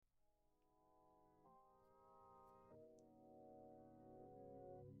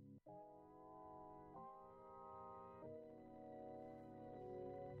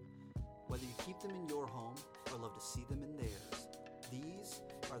them in your home or love to see them in theirs. These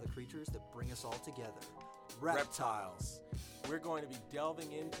are the creatures that bring us all together. Reptiles. We're going to be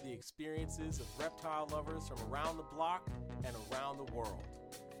delving into the experiences of reptile lovers from around the block and around the world.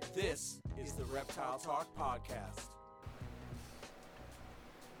 This is the Reptile Talk Podcast.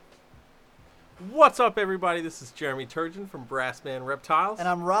 What's up, everybody? This is Jeremy Turgeon from Brassman Reptiles. And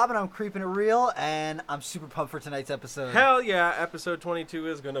I'm Rob, and I'm Creeping It Real, and I'm super pumped for tonight's episode. Hell yeah, episode 22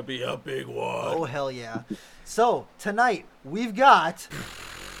 is going to be a big one. Oh, hell yeah. So, tonight, we've got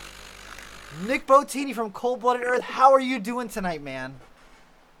Nick Bottini from Cold Blooded Earth. How are you doing tonight, man?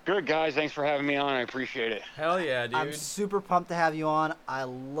 Good, guys. Thanks for having me on. I appreciate it. Hell yeah, dude. I'm super pumped to have you on. I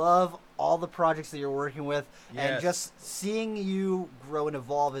love all the projects that you're working with, and just seeing you grow and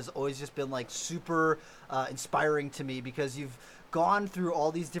evolve has always just been like super inspiring to me, because you've gone through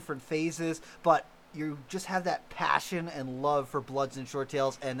all these different phases, but you just have that passion and love for Bloods and Short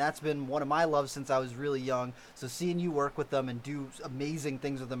Tails, and that's been one of my loves since I was really young. So seeing you work with them and do amazing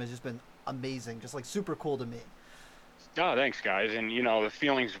things with them has just been amazing, just like super cool to me. Oh, thanks, guys. And, you know, the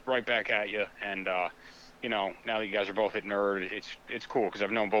feeling's right back at you. And, you know, now that you guys are both at Nerd, it's cool, because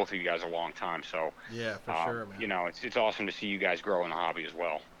I've known both of you guys a long time. So, yeah, for sure, man. You know, it's awesome to see you guys grow in the hobby as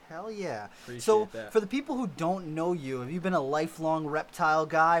well. Hell yeah. Appreciate that. For the people who don't know you, have you been a lifelong reptile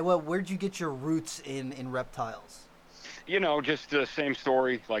guy? Well, where'd you get your roots in reptiles? You know, just the same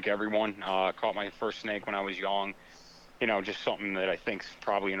story like everyone. Caught my first snake when I was young. You know, just something that I think's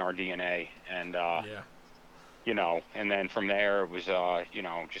probably in our DNA. And, you know, and then from there it was, you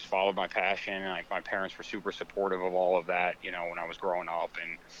know, just followed my passion. And my parents were super supportive of all of that, you know, when I was growing up,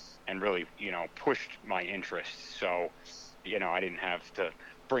 and really, you know, pushed my interests. So, you know, I didn't have to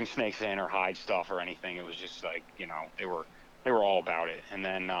bring snakes in or hide stuff or anything. It was just like, you know, they were all about it. And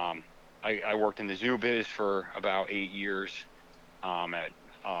then I worked in the zoo biz for about 8 years at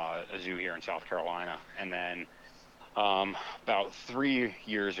a zoo here in South Carolina. And then about 3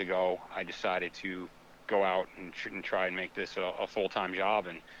 years ago, I decided to go out and try and make this a full-time job,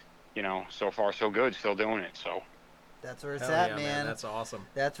 and you know, so far so good, still doing it. So that's where it's Hell at, yeah, man. That's awesome.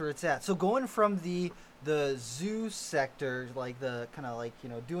 That's where it's at. So going from the zoo sector, like the kind of like, you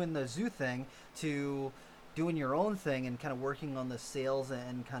know, doing the zoo thing, to doing your own thing and kind of working on the sales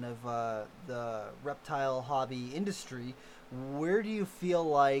and kind of the reptile hobby industry, where do you feel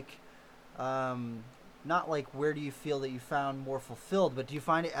like not like where do you feel that you found more fulfilled, but do you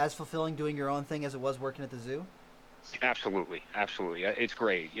find it as fulfilling doing your own thing as it was working at the zoo? Absolutely. It's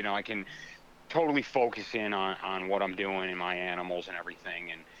great. You know, I can totally focus in on what I'm doing and my animals and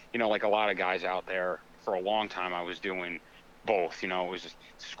everything. And, you know, like a lot of guys out there, for a long time I was doing both. You know, it was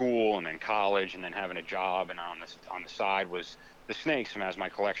school and then college and then having a job, and on the side was the snakes. And as my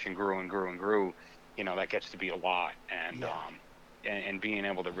collection grew and grew and grew, you know, that gets to be a lot. And and being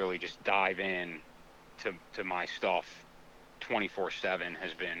able to really just dive in to my stuff 24/7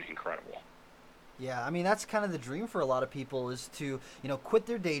 has been incredible. Yeah, I mean, that's kind of the dream for a lot of people, is to, you know, quit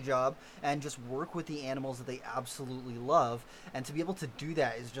their day job and just work with the animals that they absolutely love. And to be able to do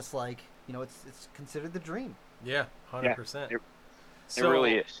that is just like, you know, it's considered the dream. Yeah, 100%. It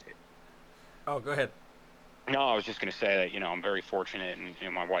really is. Oh, go ahead. No, I was just going to say that, you know, I'm very fortunate, and you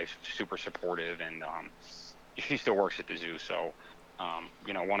know, my wife's super supportive, and she still works at the zoo, so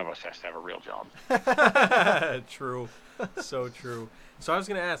you know, one of us has to have a real job. True. So true. So I was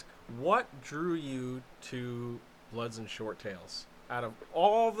going to ask, what drew you to Bloods and Short Tails? Out of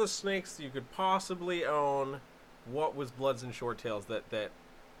all the snakes you could possibly own, what was Bloods and Short Tails that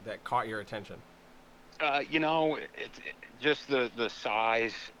caught your attention? You know, just the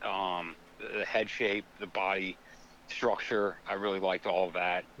size, the head shape, the body structure. I really liked all of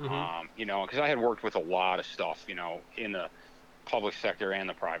that. Mm-hmm. You know, because I had worked with a lot of stuff, you know, in the public sector and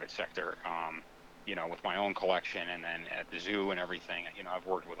the private sector, you know, with my own collection, and then at the zoo and everything. You know, I've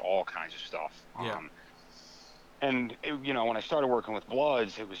worked with all kinds of stuff. And you know, when I started working with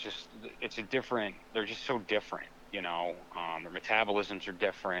Bloods, it was just, they're just so different, you know. Their metabolisms are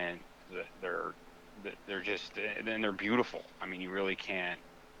different. They're just, and they're beautiful. I mean, you really can't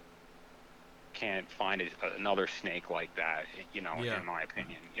find another snake like that, you know, in my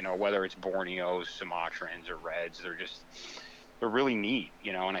opinion. You know, whether it's Borneos, Sumatrans, or Reds, they're really neat,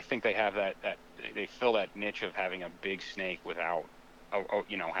 you know. And I think they have that they fill that niche of having a big snake without,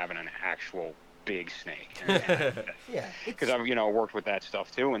 you know, having an actual big snake. Yeah, because I've, you know, worked with that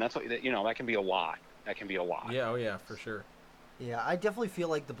stuff too, and that's, you know, that can be a lot. Yeah, oh yeah, for sure. Yeah, I definitely feel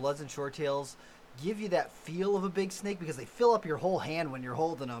like the Bloods and Short Tails give you that feel of a big snake, because they fill up your whole hand when you're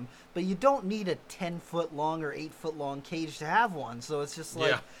holding them, but you don't need a 10-foot long or 8-foot long cage to have one. So it's just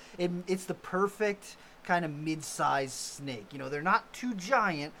like, it's the perfect kind of mid-sized snake. You know, they're not too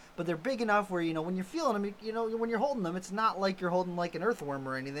giant, but they're big enough where, you know, when you're feeling them, you know, when you're holding them, it's not like you're holding like an earthworm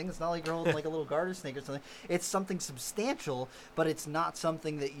or anything. It's not like you're holding like a little garter snake or something. It's something substantial, but it's not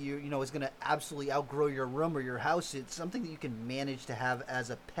something that you know, is going to absolutely outgrow your room or your house. It's something that you can manage to have as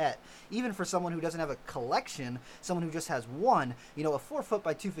a pet. Even for someone who doesn't have a collection, someone who just has one, you know, a 4 foot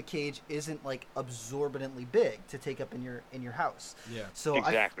by 2 foot cage isn't like absorbently big to take up in your house. Yeah. So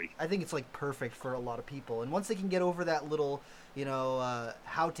exactly. I think it's like perfect for a lot of people. And once they can get over that little, you know,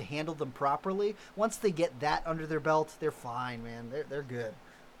 how to handle them properly, once they get that under their belt, they're fine, man. They're good.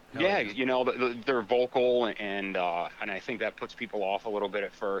 Yeah, you know, they're vocal, and I think that puts people off a little bit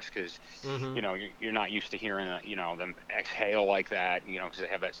at first because, you know, you're not used to hearing, you know, them exhale like that, you know, because they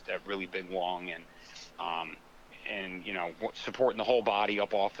have that really big lung, and you know, supporting the whole body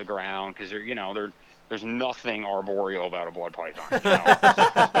up off the ground because they're, you know, there's nothing arboreal about a blood python. You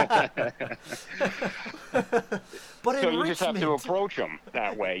know? But so you just have to approach them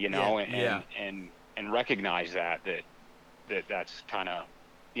that way, you know, Yeah. and recognize that's kind of,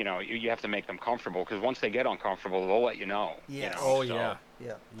 you know, you have to make them comfortable because once they get uncomfortable, they'll let you know. Yeah. You know? Oh, so, yeah.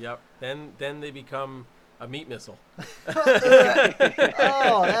 Yeah. Yep. Then they become a meat missile.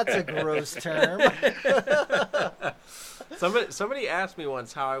 Oh, that's a gross term. Somebody asked me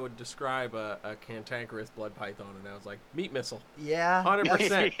once how I would describe a cantankerous blood python, and I was like, meat missile. Yeah.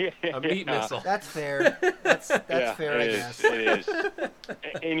 100% a meat missile. That's fair. That's fair, I guess. It is.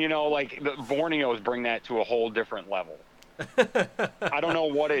 And, you know, like, the Borneos bring that to a whole different level. I don't know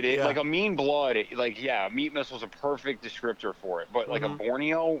what it is. Yeah. Like a mean blood, meat missile's a perfect descriptor for it. But like a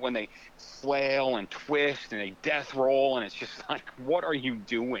Borneo, when they flail and twist and they death roll, and it's just like, what are you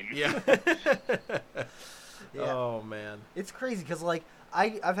doing? Yeah. Yeah. Oh, man. It's crazy because, like,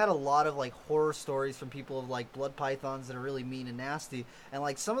 I've had a lot of, like, horror stories from people of, like, blood pythons that are really mean and nasty. And,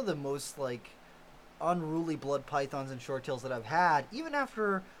 like, some of the most, like, unruly blood pythons and short tails that I've had, even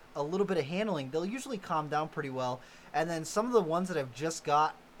after a little bit of handling, they'll usually calm down pretty well. And then some of the ones that I've just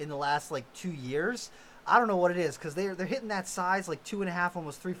got in the last, like, 2 years, I don't know what it is because they're hitting that size, like, 2.5,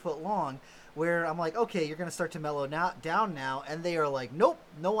 almost 3 foot long, where I'm like, okay, you're going to start to mellow down now. And they are like, nope,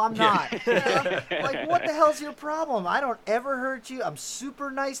 no, I'm not. Like, what the hell's your problem? I don't ever hurt you. I'm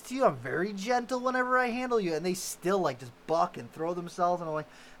super nice to you. I'm very gentle whenever I handle you. And they still, like, just buck and throw themselves. And I'm like,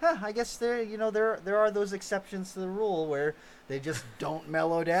 I guess there are those exceptions to the rule where they just don't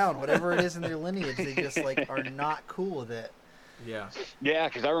mellow down. Whatever it is in their lineage, they just, like, are not cool with it. Yeah. Yeah,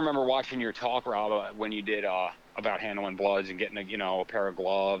 because I remember watching your talk, Rob, when you did about handling bloods and getting a pair of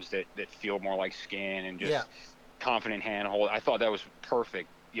gloves that feel more like skin and just confident handhold. I thought that was perfect,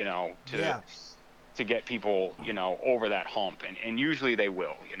 you know, to get people, you know, over that hump, and usually they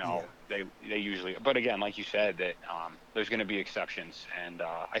will, you know, they usually. But again, like you said, that there's going to be exceptions, and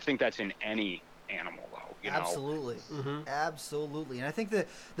I think that's in any animal, though. You know? Absolutely. Absolutely. And I think that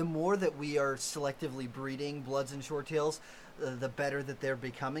the more that we are selectively breeding bloods and short tails, the better that they're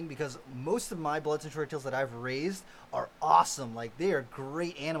becoming, because most of my bloods and short tails that I've raised are awesome. Like, they are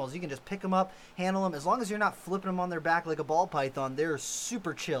great animals. You can just pick them up, handle them. As long as you're not flipping them on their back like a ball python, they're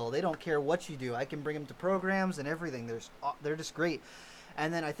super chill. They don't care what you do. I can bring them to programs and everything. They're just great.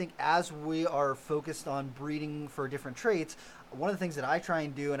 And then I think as we are focused on breeding for different traits, one of the things that I try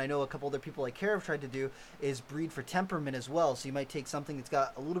and do, and I know a couple other people I care have tried to do, is breed for temperament as well. So you might take something that's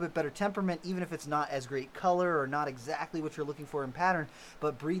got a little bit better temperament, even if it's not as great color or not exactly what you're looking for in pattern,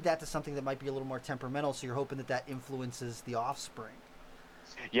 but breed that to something that might be a little more temperamental, so you're hoping that that influences the offspring.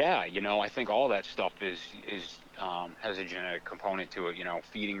 Yeah, you know, I think all that stuff is has a genetic component to it, you know,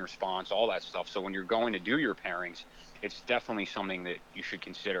 feeding response, all that stuff. So when you're going to do your pairings, it's definitely something that you should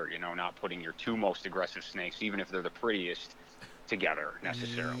consider, you know, not putting your two most aggressive snakes, even if they're the prettiest, together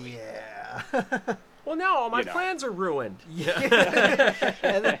necessarily. Yeah. Well, now all my plans are ruined. Yeah.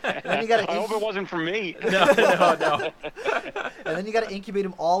 and then you gotta I hope it wasn't for me. No. And then you got to incubate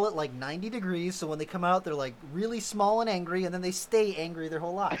them all at like 90 degrees, so when they come out, they're like really small and angry, and then they stay angry their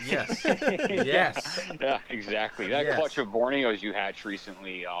whole life. Yes. Yes. Yeah, exactly. That clutch of Borneos you hatched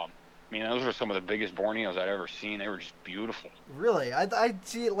recently, I mean, those were some of the biggest Borneos I'd ever seen. They were just beautiful. Really? I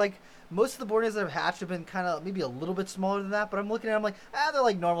see it like most of the Borneos that I've hatched have been kind of maybe a little bit smaller than that, but I'm looking at them like, they're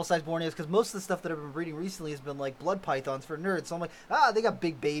like normal-sized Borneos, because most of the stuff that I've been breeding recently has been like blood pythons for nerds. So I'm like, they got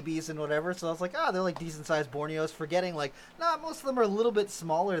big babies and whatever. So I was like, they're like decent-sized Borneos, forgetting like, most of them are a little bit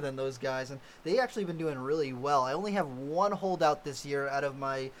smaller than those guys, and they actually been doing really well. I only have one holdout this year out of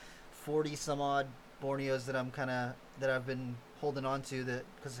my 40-some-odd Borneos that I've been holding on to, that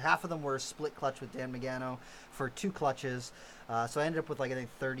because half of them were split clutch with Dan Magano for 2 clutches. So I ended up with like, I think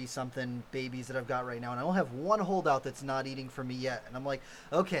 30-something babies that I've got right now, and I only have one holdout that's not eating for me yet. And I'm like,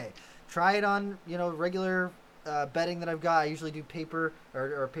 okay, try it on, regular bedding that I've got. I usually do paper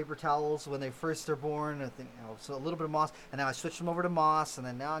or paper towels when they first are born. I think, so a little bit of moss, and now I switched them over to moss, and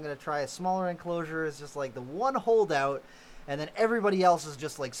then now I'm going to try a smaller enclosure. It's just like the one holdout, and then everybody else is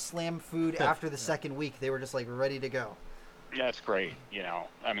just like slam food after the second week. They were just like ready to go. That's great.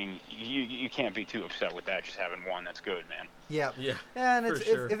 I mean, you can't be too upset with that. Just having one, that's good, man. Yeah. Yeah. And for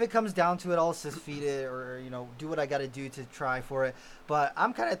sure. if it comes down to it, I'll assist feed it or do what I got to do to try for it. But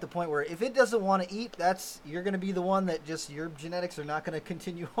I'm kind of at the point where if it doesn't want to eat, you're going to be the one that just your genetics are not going to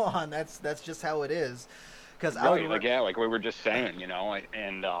continue on. That's just how it is. Because like we were just saying,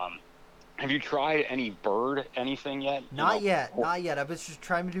 and have you tried any bird anything yet? Not yet. I've been just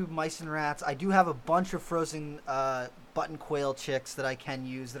trying to do mice and rats. I do have a bunch of frozen button quail chicks that I can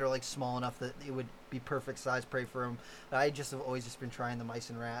use that are like small enough that it would be perfect size prey for them. But I just have always just been trying the mice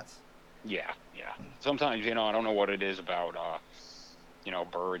and rats. Yeah. Sometimes, I don't know what it is about,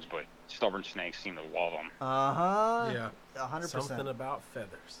 birds, but stubborn snakes seem to love them. Yeah. 100%. Something about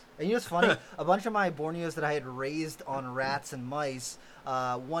feathers. And it's funny, a bunch of my Borneos that I had raised on rats and mice,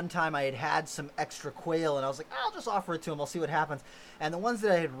 one time I had some extra quail, and I was like, I'll just offer it to them. I'll see what happens. And the ones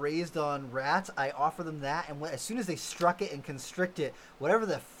that I had raised on rats, I offered them that, and as soon as they struck it and constrict it, whatever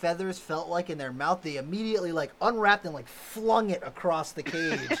the feathers felt like in their mouth, they immediately unwrapped and flung it across the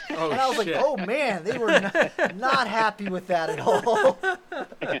cage. And I was like, oh man, they were not happy with that at all.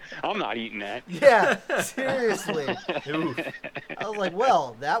 I'm not eating that. Yeah, seriously. I was like,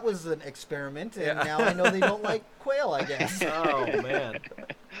 well, that was an experiment, and now I know they don't like quail, I guess. Oh man.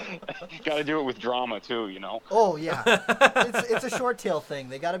 Got to do it with drama too, Oh yeah, it's a short tail thing.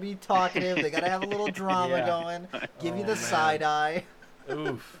 They got to be talkative. They got to have a little drama going. Give you the side eye.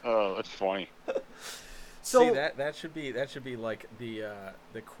 Oof. Oh, that's funny. So see, that should be like the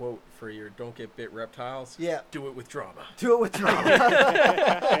quote for your "Don't Get Bit" reptiles. Yeah. Do it with drama. Do it with drama.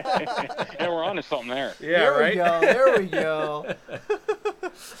 Yeah, we're on to something there. Yeah, There we go.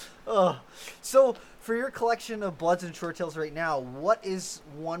 So for your collection of Bloods and Short Tails right now, what is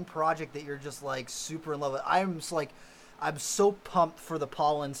one project that you're just super in love with? I'm so pumped for the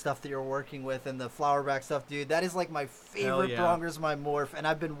pollen stuff that you're working with and the flowerback stuff, dude. That is my favorite Brongers My Morph, and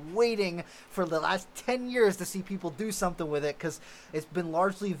I've been waiting for the last 10 years to see people do something with it because it's been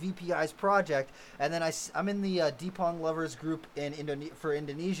largely VPI's project. And then I'm in the Deepong Lovers group for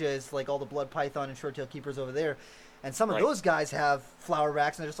Indonesia. It's all the Blood Python and Short Tail Keepers over there. And some of those guys have flowerbacks,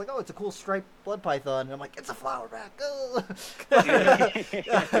 and they're just like, oh, it's a cool striped blood python. And I'm like, it's a flowerback. Oh.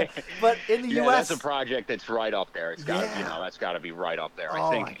 But in the U.S. that's a project that's right up there. It's got, that's got to be right up there.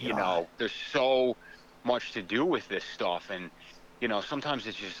 Oh, I think, there's so much to do with this stuff. And, sometimes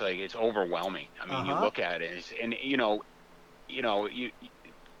it's just it's overwhelming. I mean, you look at it, and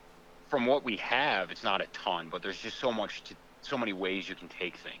from what we have, it's not a ton, but there's just so many ways you can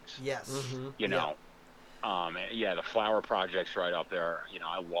take things. Yes. Mm-hmm. The flower project's right up there.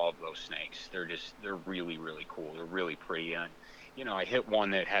 I love those snakes. They're really, really cool. They're really pretty. And, I hit one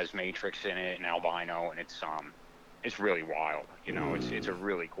that has matrix in it and albino, and it's really wild. It's a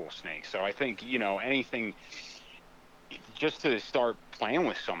really cool snake. So I think, anything just to start playing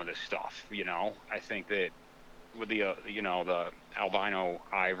with some of this stuff, I think that with the, the albino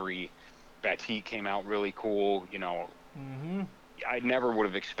ivory batik came out really cool, Mm-hmm. I never would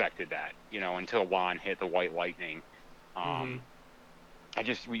have expected that, until Juan hit the white lightning. I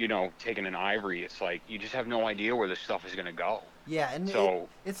just, taking an ivory, it's you just have no idea where this stuff is going to go. Yeah, and so,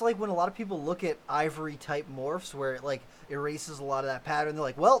 it's when a lot of people look at ivory type morphs where it erases a lot of that pattern. They're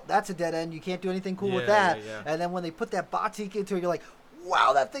like, well, that's a dead end. You can't do anything cool with that. Yeah. And then when they put that batik into it, you're like,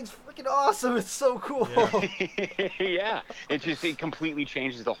 wow, that thing's freaking awesome. It's so cool. Yeah. It completely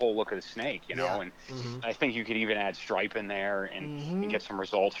changes the whole look of the snake, and I think you could even add stripe in there and get some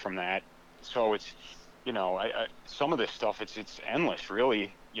results from that. So it's, some of this stuff, it's endless,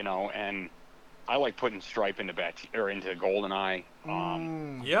 really, and I like putting stripe into into Goldeneye.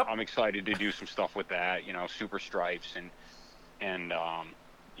 I'm excited to do some stuff with that, super stripes and I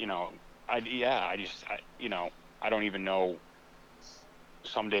don't even know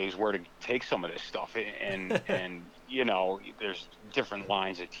some days where to take some of this stuff, and there's different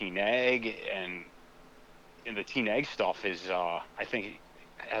lines of teen egg, and the teen egg stuff is I think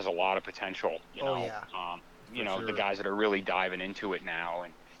has a lot of potential. Sure. The guys that are really diving into it now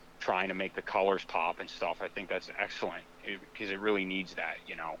and trying to make the colors pop and stuff, I think that's excellent because it really needs that.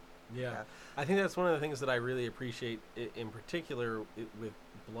 Yeah, I think that's one of the things that I really appreciate in particular with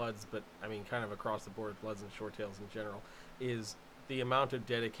Bloods, but I mean kind of across the board, Bloods and Short Tails in general, is the amount of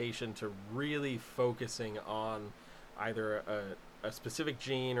dedication to really focusing on either a specific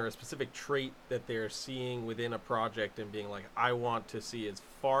gene or a specific trait that they're seeing within a project and being like, I want to see as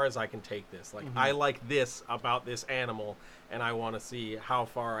far as I can take this. Like, I like this about this animal, and I want to see how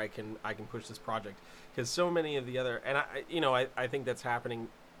far I can push this project. Because so many of the other, and I think that's happening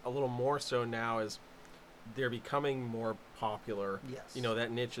a little more so now as they're becoming more popular. Yes.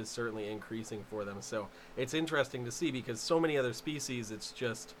 That niche is certainly increasing for them. So it's interesting to see, because so many other species, it's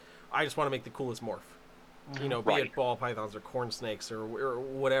just, I just want to make the coolest morph. Be it ball pythons or corn snakes or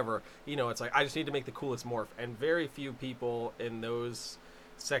whatever. It's like, I just need to make the coolest morph. And very few people in those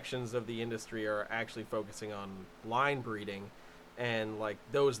sections of the industry are actually focusing on line breeding. And like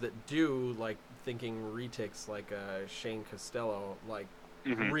those that do, like thinking retics like Shane Costello, like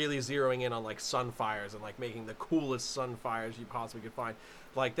really zeroing in on like sunfires and like making the coolest sunfires you possibly could find.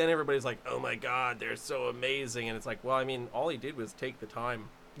 Like then everybody's like, oh my God, they're so amazing. And it's like, well, I mean, all he did was take the time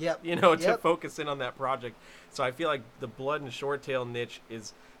to focus in on that project. So I feel like the blood and short tail niche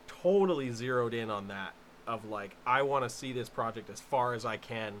is totally zeroed in on that, of like, I want to see this project as far as I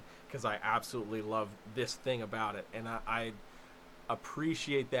can because I absolutely love this thing about it. And I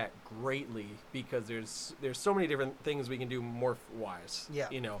appreciate that greatly, because there's so many different things we can do morph wise.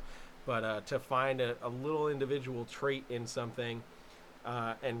 But to find a little individual trait in something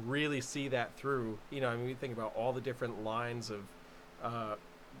and really see that through, I mean, we think about all the different lines of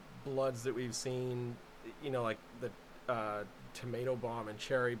bloods that we've seen, like the tomato bomb and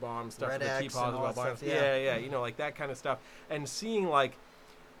cherry bomb stuff, Red the X and all that stuff, like that kind of stuff, and seeing like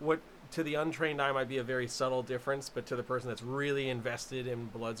what to the untrained eye might be a very subtle difference, but to the person that's really invested in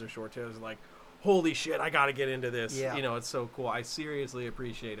bloods or short tails, like, holy shit, I got to get into this. It's so cool. I seriously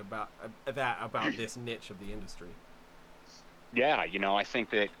appreciate about this niche of the industry. Yeah, I think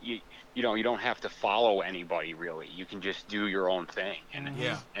that you don't have to follow anybody really. You can just do your own thing,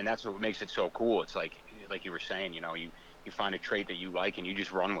 and that's what makes it so cool. It's like you were saying, you find a trait that you like and you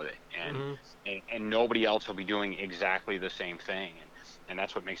just run with it, and nobody else will be doing exactly the same thing, and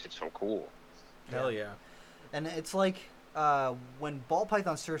that's what makes it so cool. Hell yeah! And it's like when ball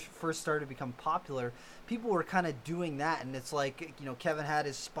pythons first started to become popular, people were kind of doing that, and it's like, Kevin had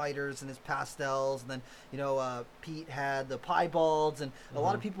his spiders and his pastels, and then Pete had the piebalds, and a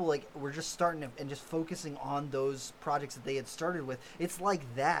lot of people like were just starting to, and just focusing on those projects that they had started with. It's like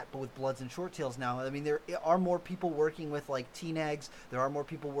that, but with bloods and short tails now. I mean, there are more people working with like teen eggs. There are more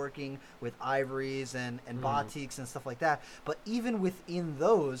people working with ivories and batiks and stuff like that. But even within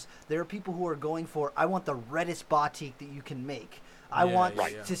those, there are people who are going for, I want the reddest batik that you can make. I want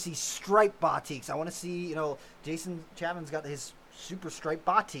to see striped batiks. I want to see, Jason Chapman's got his super striped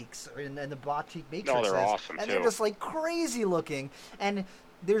batiks and the batik matrix. Oh, they're awesome, and too. They're just like crazy looking. And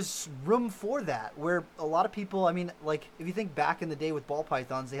there's room for that, where a lot of people, I mean, like if you think back in the day with ball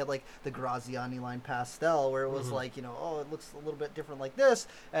pythons, they had like the Graziani line pastel, where it was like, it looks a little bit different like this.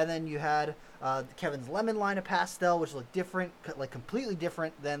 And then you had Kevin's lemon line of pastel, which looked different, like completely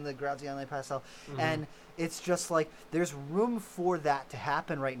different than the Graziani line pastel. And it's just like there's room for that to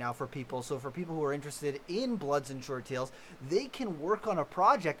happen right now for people. So for people who are interested in bloods and short tails, they can work on a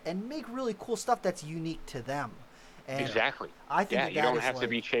project and make really cool stuff that's unique to them. And exactly. I think you don't have to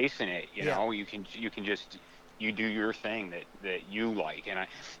be chasing it. You know, you can just do your thing that you like. And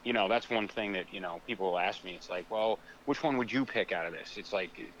that's one thing that people will ask me. It's like, well, which one would you pick out of this? It's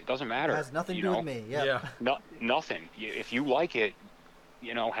like, it doesn't matter. It has nothing to do with me. Nothing. If you like it,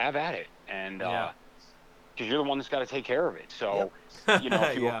 have at it. And because you're the one that's got to take care of it. So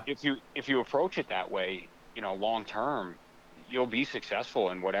if you approach it that way, long term, you'll be successful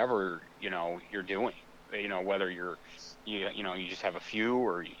in whatever you're doing. Whether you just have a few,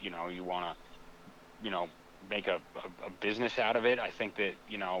 or you want to make a business out of it. I think that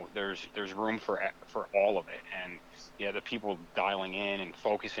there's room for all of it, and the people dialing in and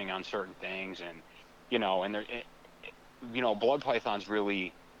focusing on certain things, and and blood pythons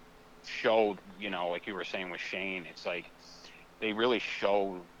really show, like you were saying with Shane, it's like they really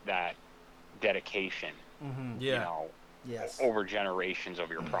show that dedication. Over generations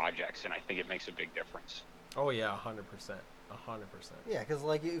of your projects, and I think it makes a big difference. Oh yeah, 100%. Yeah, because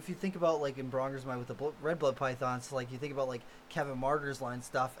like if you think about like in Bronger's mind with the red blood pythons, like you think about like Kevin Marder's line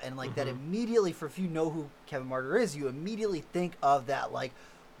stuff, and like that immediately, for if you know who Kevin Marder is, you immediately think of that like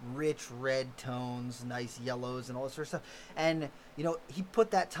rich red tones, nice yellows, and all that sort of stuff. And he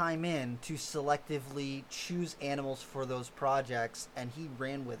put that time in to selectively choose animals for those projects, and he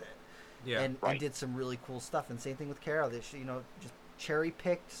ran with it. And did some really cool stuff. And same thing with Carol. That she, just cherry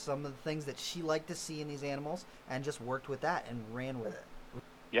picked some of the things that she liked to see in these animals, and just worked with that and ran with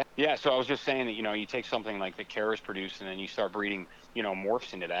it. Yeah. So I was just saying that you take something like that Kara's produced, and then you start breeding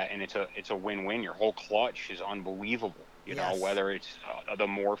morphs into that, and it's a win-win. Your whole clutch is unbelievable. You know, whether it's the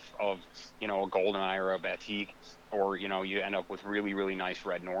morph of, you know, a Goldeneye or a Batik, or, you know, you end up with really, really nice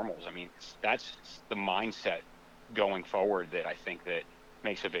red normals. I mean, that's the mindset going forward that I think that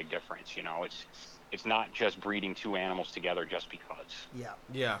makes a big difference. You know, it's not just breeding two animals together just because.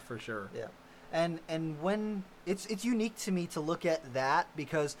 Yeah, for sure. Yeah. And when it's unique to me to look at that,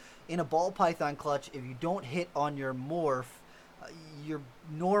 because in a ball python clutch, if you don't hit on your morph, your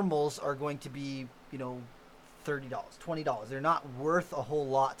normals are going to be, you know, $30, $20. They're not worth a whole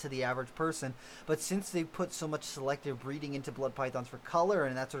lot to the average person. But since they put so much selective breeding into blood pythons for color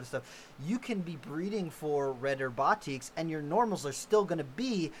and that sort of stuff, you can be breeding for red or Batiks, and your normals are still going to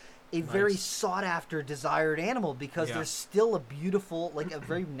be a very sought after, desired animal, because they're still a beautiful, like a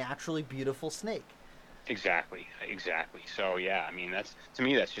very naturally beautiful snake. Exactly. So yeah, I mean, that's, to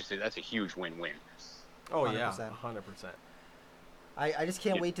me, that's a huge win-win. Oh 100%. Yeah, 100%. I just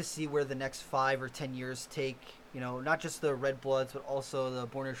can't wait to see where the next 5 or 10 years take, you know, not just the red bloods, but also the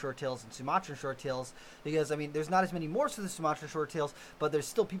Borneo shorttails and Sumatran shorttails, because, I mean, there's not as many morphs of the Sumatran shorttails, but there's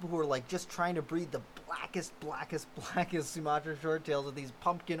still people who are, like, just trying to breed the blackest Sumatran shorttails with these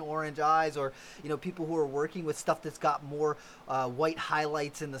pumpkin orange eyes, or, you know, people who are working with stuff that's got more white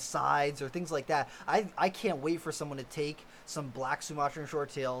highlights in the sides or things like that. I can't wait for someone to take some black Sumatran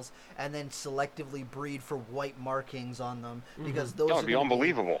shorttails and then selectively breed for white markings on them, because those would be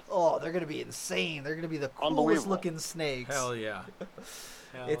unbelievable. They're going to be insane. They're going to be the coolest looking snakes. Hell yeah.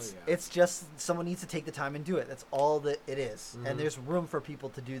 It's just someone needs to take the time and do it. That's all that it is. And there's room for people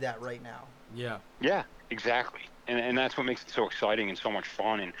to do that right now. Yeah, exactly. And that's what makes it so exciting and so much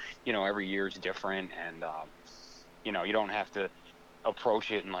fun. And, you know, every year is different, and you know, you don't have to approach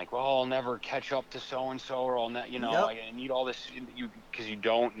it and like, well, I'll never catch up to so and so, or I'll you know, I need all this, because you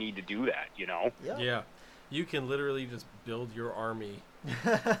don't need to do that, you know. Yeah, you can literally just build your army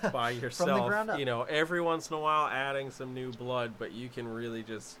by yourself. From the ground up. You know, every once in a while adding some new blood, but you can really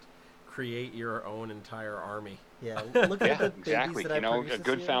just create your own entire army. Yeah, look at the exactly. babies that you know, I a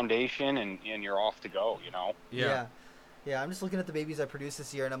good foundation, and you're off to go. You know. Yeah, I'm just looking at the babies I produced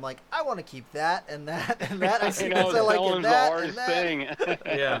this year, and I'm like, I want to keep that and that and that. I see that I like it, that, the hardest thing.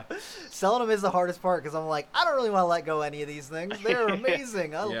 Yeah, selling them is the hardest part, because I'm like, I don't really want to let go of any of these things. They're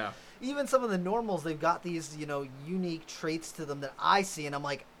amazing. Even some of the normals, they've got these, you know, unique traits to them that I see, and I'm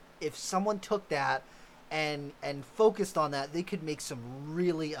like, if someone took that and focused on that, they could make some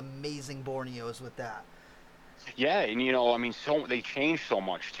really amazing Borneos with that. Yeah, and you know, I mean, they change so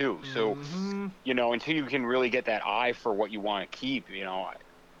much too. So, you know, until you can really get that eye for what you want to keep, you know,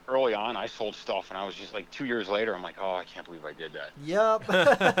 early on I sold stuff, and I was just like 2 years later, I'm like, oh, I can't believe I did that. Yep.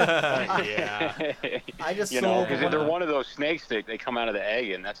 Yeah. I just sold because they're one of those snakes that they come out of the egg,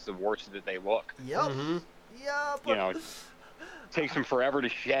 and that's the worst that they look. Yep. Yep. You know, it takes them forever to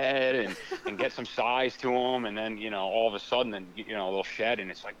shed and get some size to them, and then, you know, all of a sudden, then, you know, they'll shed, and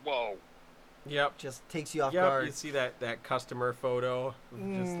it's like, whoa. Yep. Just takes you off guard. You see that customer photo,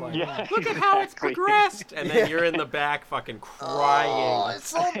 just like, look at how it's progressed, and then you're in the back fucking crying. Oh, it's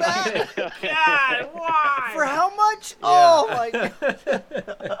so bad. God, why? For how much? Yeah. Oh my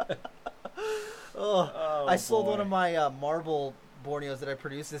god. I sold one of my marble Borneos that I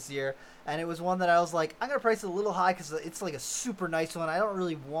produced this year, and it was one that I was like, I'm gonna price it a little high because it's like a super nice one. I don't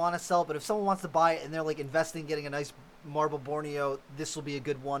really want to sell it, but if someone wants to buy it and they're like investing in getting a nice marble Borneo, this will be a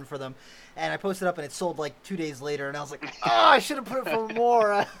good one for them. And I posted up, and it sold like 2 days later, and I was like, I should have put it for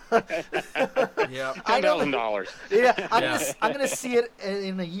more. Yeah, $10,000. Yeah, I'm gonna see it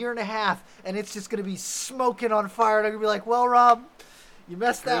in a year and a half, and it's just gonna be smoking on fire, and I'm gonna be like, well, Rob, you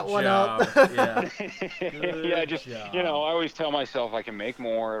messed that one up. Yeah. Yeah, just job. You know, I always tell myself I can make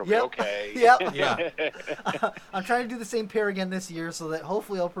more. It'll be okay. Yep. Yeah. I'm trying to do the same pair again this year, so that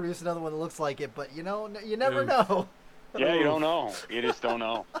hopefully I'll produce another one that looks like it. But you know, you never know. Yeah, you don't know. You just don't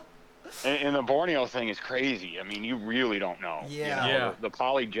know. And the Borneo thing is crazy. I mean, you really don't know. Yeah. You know, the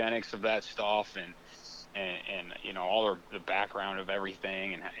polygenics of that stuff, and you know, all the background of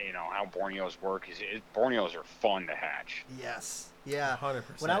everything, and you know how Borneos work. Borneos are fun to hatch. Yes. Yeah.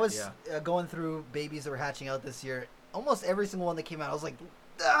 100%. When I was going through babies that were hatching out this year, almost every single one that came out, I was like,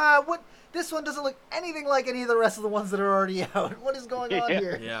 what? This one doesn't look anything like any of the rest of the ones that are already out. What is going on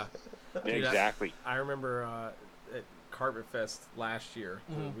here? Yeah. Dude, exactly. I remember at Carpet Fest last year,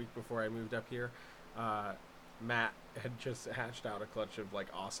 the week before I moved up here, Matt had just hatched out a clutch of like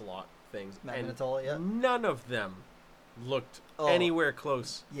ocelot things, and none of them looked anywhere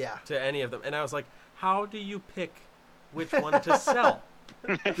close to any of them. And I was like, how do you pick which one to sell?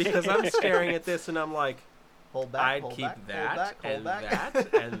 Because I'm staring at this and I'm like, Hold back. I'd hold keep back, that hold back, hold and back.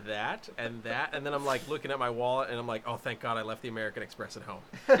 that and that and that, and then I'm like looking at my wallet and I'm like, oh, thank God I left the American Express at home.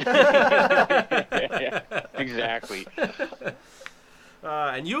 Yeah, exactly.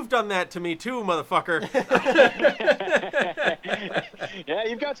 And you've done that to me too, motherfucker. Yeah,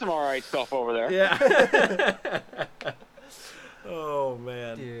 you've got some all right stuff over there. Yeah. Oh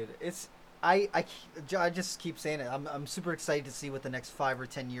man, dude, it's I just keep saying it. I'm super excited to see what the next 5 or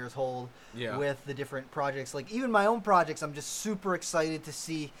 10 years hold. Yeah. With the different projects, like even my own projects, I'm just super excited to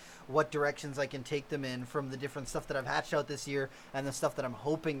see what directions I can take them in from the different stuff that I've hatched out this year and the stuff that I'm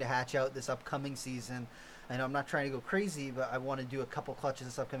hoping to hatch out this upcoming season. I know I'm not trying to go crazy, but I want to do a couple clutches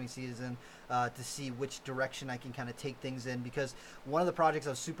this upcoming season to see which direction I can kind of take things in. Because one of the projects I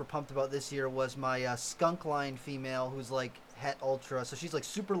was super pumped about this year was my skunk line female, who's like Het Ultra. So she's like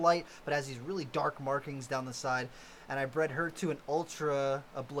super light, but has these really dark markings down the side. And I bred her to an ultra,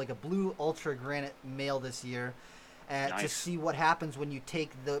 like a blue ultra granite male this year. Nice. To see what happens when you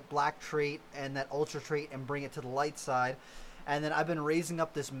take the black trait and that ultra trait and bring it to the light side. And then I've been raising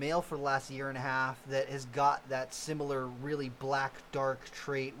up this male for the last year and a half that has got that similar really black, dark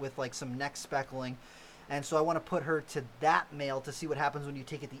trait with like some neck speckling. And so I want to put her to that male to see what happens when you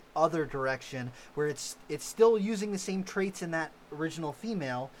take it the other direction, where it's still using the same traits in that original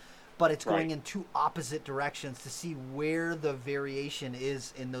female, but it's going in two opposite directions to see where the variation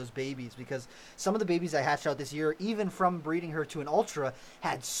is in those babies. Because some of the babies I hatched out this year, even from breeding her to an ultra,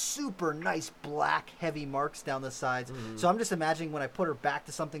 had super nice black heavy marks down the sides. Mm-hmm. So I'm just imagining when I put her back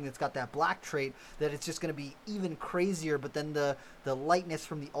to something that's got that black trait, that it's just going to be even crazier, but then the lightness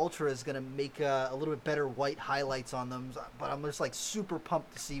from the ultra is going to make a little bit better white highlights on them. But I'm just like super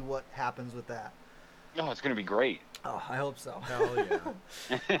pumped to see what happens with that. Oh, it's going to be great. Oh, I hope so. Hell yeah.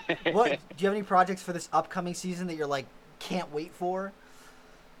 What do you have any projects for this upcoming season that you're like can't wait for?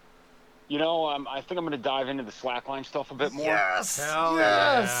 You know, I think I'm going to dive into the slackline stuff a bit more. Yes. Hell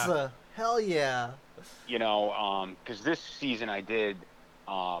yes. yeah. Hell yeah. You know, because this season I did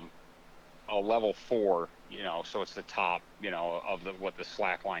a level 4. You know, so it's the top. You know, of what the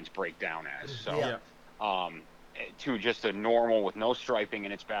slacklines break down as. So. Yeah. To just a normal with no striping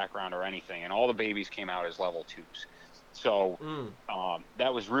in its background or anything, and all the babies came out as level 2s. So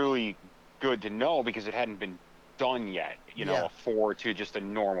that was really good to know because it hadn't been done yet. You know, a 4 to just a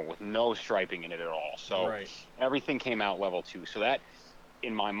normal with no striping in it at all. So everything came out level 2. So that,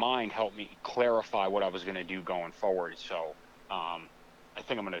 in my mind, helped me clarify what I was going to do going forward. So I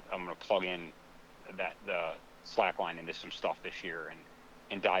think I'm gonna plug in the slackline into some stuff this year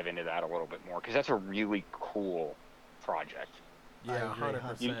and dive into that a little bit more because that's a really cool project. Yeah,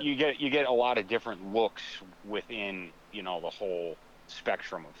 100%. You get a lot of different looks within, you know, the whole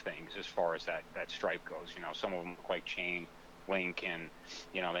spectrum of things as far as that stripe goes. You know, some of them look like chain link, and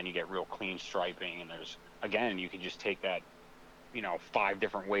you know, then you get real clean striping, and there's, again, you can just take that, you know, 5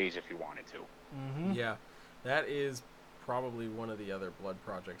 different ways if you wanted to. Mm-hmm. Yeah, that is probably one of the other blood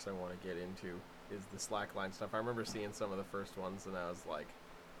projects I want to get into is the slackline stuff. I remember seeing some of the first ones and I was like,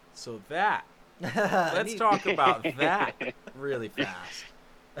 so that let's talk about that really fast.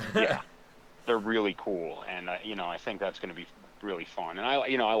 Yeah, they're really cool, and you know, I think that's going to be really fun. And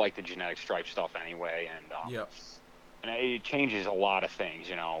I like the genetic stripe stuff anyway, and and it changes a lot of things,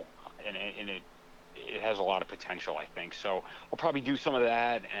 you know, and it has a lot of potential, I think. So I'll probably do some of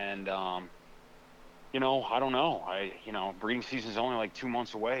that, and you know, I don't know. Breeding season's only like 2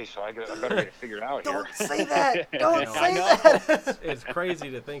 months away, so I better get it figured out here. Don't say that. Don't say that. It's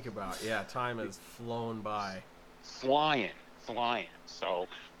crazy to think about. Yeah, time has flown by. Flying. So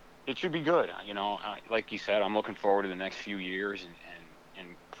it should be good. You know, like you said, I'm looking forward to the next few years and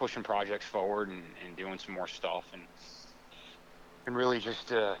pushing projects forward and doing some more stuff and really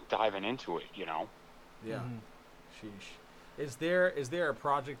just diving into it, you know. Yeah. Mm-hmm. Sheesh. Is there a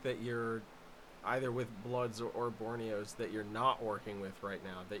project that you're either with Bloods or Borneos that you're not working with right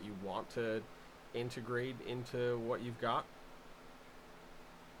now that you want to integrate into what you've got?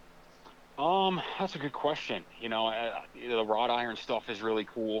 That's a good question. You know, the wrought iron stuff is really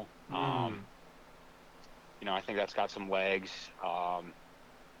cool. You know, I think that's got some legs. I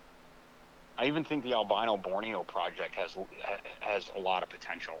even think the albino Borneo project has a lot of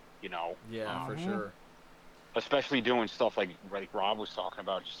potential, you know. Yeah, for sure. Especially doing stuff like Rob was talking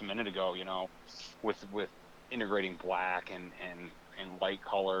about just a minute ago, you know, with integrating black and light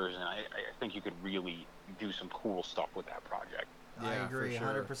colors, and I think you could really do some cool stuff with that project. Yeah, I agree,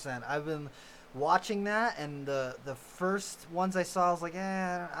 100%. I've been watching that, and the first ones I saw, I was like,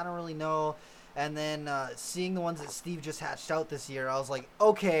 I don't really know. And then seeing the ones that Steve just hatched out this year, I was like,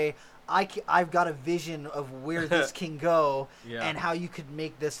 okay, I've got a vision of where this can go Yeah. and how you could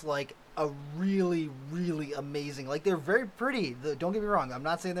make this like a really, really amazing. Like they're very pretty. Don't get me wrong. I'm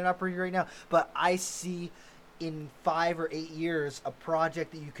not saying they're not pretty right now, but I see in 5 or 8 years a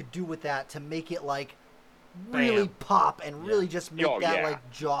project that you could do with that to make it like really Bam. pop and really just make that yeah.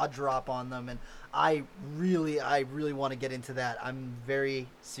 like jaw drop on them. And I really want to get into that. I'm very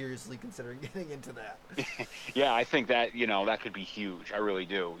seriously considering getting into that. Yeah, I think that, that could be huge. I really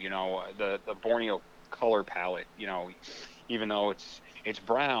do. The Borneo color palette, even though it's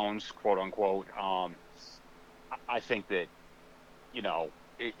browns, quote unquote, I think that,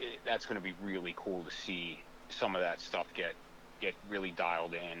 that's going to be really cool to see some of that stuff get really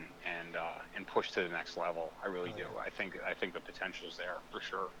dialed in and pushed to the next level. I really do. I think the potential's there for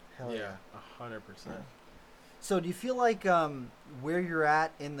sure. Hell Yeah, 100%. So do you feel like where you're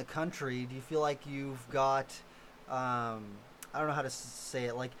at in the country, do you feel like you've got, I don't know how to say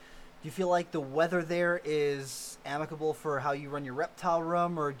it, like, do you feel like the weather there is amicable for how you run your reptile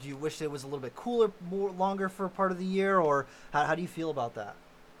room, or do you wish it was a little bit cooler, longer for part of the year, or how do you feel about that?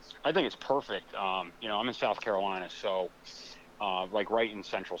 I think it's perfect. I'm in South Carolina, so like right in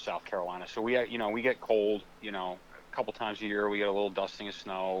central South Carolina. So we get cold, a couple times a year. We get a little dusting of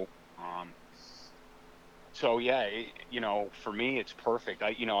snow. So yeah, for me it's perfect.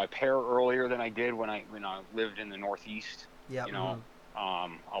 I pair earlier than I did when I lived in the Northeast. Yeah.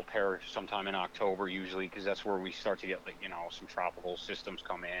 I'll pair sometime in October usually, because that's where we start to get some tropical systems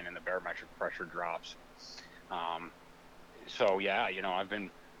come in and the barometric pressure drops. So yeah, I've been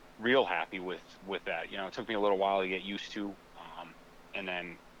real happy with that. It took me a little while to get used to, and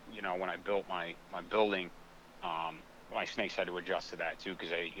then when I built my building, my snakes had to adjust to that too, because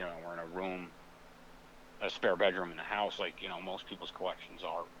they we're in a room, a spare bedroom in the house, like most people's collections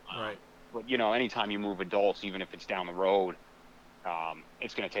are. Right. But anytime you move adults, even if it's down the road,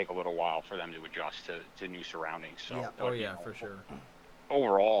 it's going to take a little while for them to adjust to new surroundings. So yeah. Oh yeah, for sure.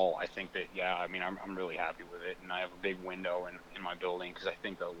 Overall, I think that I'm really happy with it, and I have a big window in my building, because I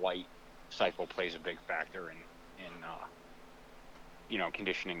think the light cycle plays a big factor in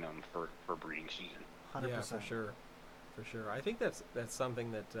conditioning them for breeding season. 100%. Yeah, for sure. I think that's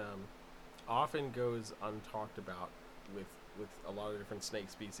something that often goes untalked about with a lot of different snake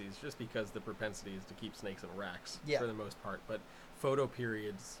species, just because the propensity is to keep snakes in racks for the most part. But photo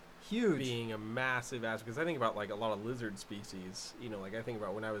periods huge being a massive aspect, because I think about like a lot of lizard species, like I think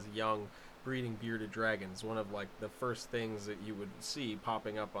about when I was young breeding bearded dragons, one of like the first things that you would see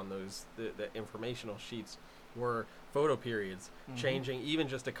popping up on those the informational sheets were photo periods changing even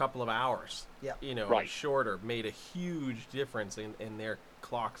just a couple of hours. Right. Shorter made a huge difference in their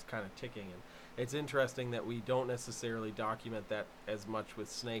clocks kind of ticking. And it's interesting that we don't necessarily document that as much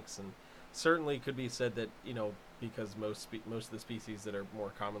with snakes, and certainly could be said that because most of the species that are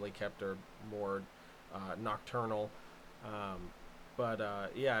more commonly kept are more nocturnal.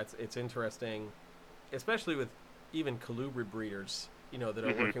 But it's interesting, especially with even colubrid breeders, that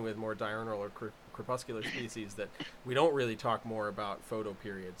are working with more diurnal or crepuscular species, that we don't really talk more about photo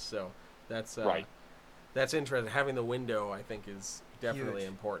periods. So that's right. That's interesting. Having the window, I think, is definitely huge.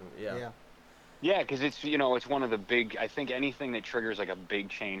 Important. Yeah. Yeah, because it's it's one of the big. I think anything that triggers like a big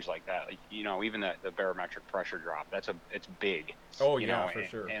change like that, like even the barometric pressure drop, it's big. Oh yeah, for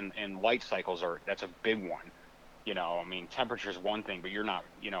sure. And light cycles that's a big one. I mean, temperature is one thing, but you're not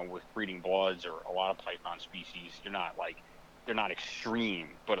with breeding bloods or a lot of python species, you're not like they're not extreme,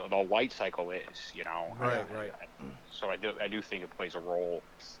 but the light cycle is. Right. So I do think it plays a role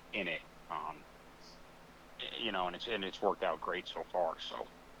in it. And it's worked out great so far. So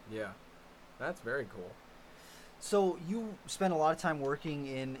yeah. That's very cool. So you spend a lot of time working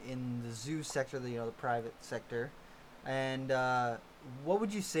in the zoo sector, the private sector, and what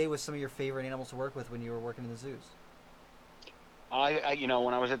would you say was some of your favorite animals to work with when you were working in the zoos? I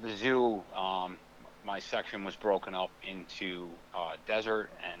when I was at the zoo, my section was broken up into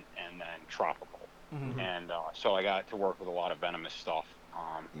desert and then tropical, and so I got to work with a lot of venomous stuff,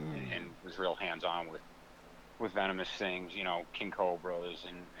 and was real hands-on with venomous things, king cobras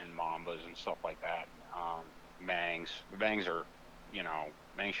and mambas and stuff like that. Mangs are,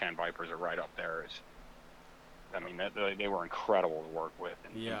 Mangshan vipers are right up there. They were incredible to work with.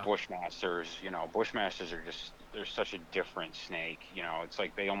 And bushmasters, bushmasters are they're such a different snake. It's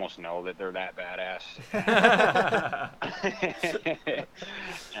like they almost know that they're that badass.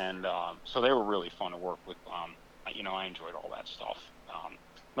 And so they were really fun to work with. I enjoyed all that stuff.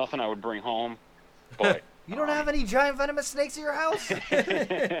 Nothing I would bring home, but you don't have any giant venomous snakes in your house?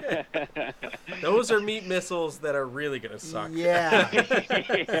 Those are meat missiles that are really going to suck. Yeah.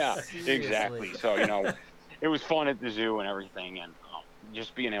 Yeah, exactly. So, it was fun at the zoo and everything, and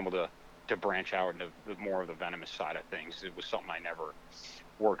just being able to to branch out into more of the venomous side of things. It was something I never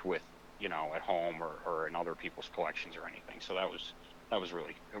worked with, you know, at home or in other people's collections or anything. So that was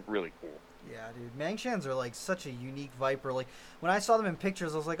really cool. Yeah, dude. Mangshans are like such a unique viper. Like when I saw them in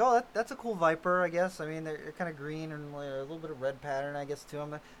pictures, I was like, "Oh, that's a cool viper, I guess." I mean, they're kind of green and like a little bit of red pattern, I guess, to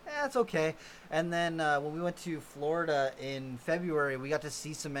them. It's okay. And then when we went to Florida in February, we got to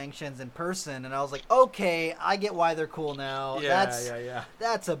see some Mangshans in person, and I was like, "Okay, I get why they're cool now." Yeah.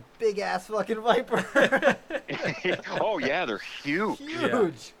 That's a big ass fucking viper. Oh yeah, they're huge.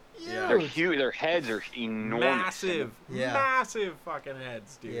 Huge. Yeah. They're huge. Their heads are enormous. Massive fucking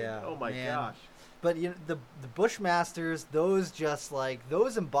heads, dude. Yeah, oh my gosh. But you know, the Bushmasters, those just like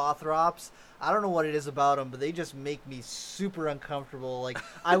those and Bothrops, I don't know what it is about them, but they just make me super uncomfortable. Like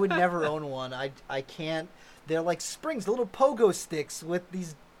I would never own one. I can't. They're like springs, little pogo sticks with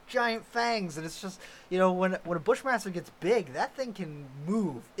these giant fangs, and it's just, you know, when a Bushmaster gets big, that thing can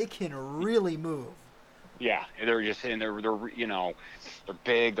move. It can really move. Yeah, they're just they're you know, they're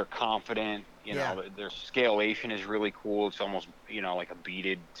big, they're confident. You know, their scalation is really cool. It's almost, you know, like a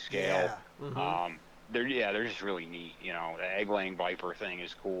beaded scale. Yeah. Mm-hmm. They're just really neat. You know, the egg-laying viper thing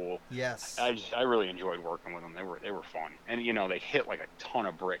is cool. Yes. I really enjoyed working with them. They were fun, and you know, they hit like a ton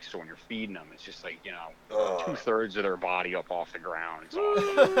of bricks. So when you're feeding them, it's just like, you know, 2/3 of their body up off the ground. It's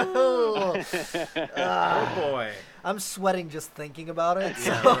awesome. Oh boy, I'm sweating just thinking about it.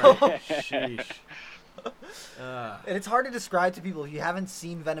 So. Sheesh. And it's hard to describe to people if you haven't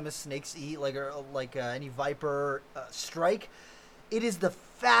seen venomous snakes eat, like any viper strike. It is the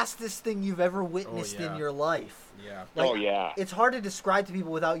fastest thing you've ever witnessed in your life. Yeah. Like, it's hard to describe to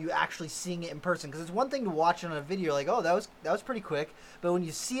people without you actually seeing it in person. Because it's one thing to watch it on a video, like, oh, that was pretty quick. But when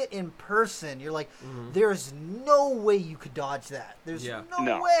you see it in person, you're like, there's no way you could dodge that. There's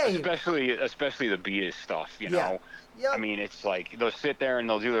no way. Especially the beaded stuff, you know. Yep. I mean, it's like they'll sit there and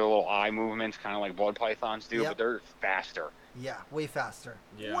they'll do their little eye movements, kind of like blood pythons do, but they're faster. Yeah, way faster.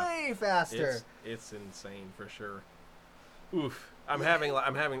 Yeah. Way faster. It's insane for sure. Oof. I'm having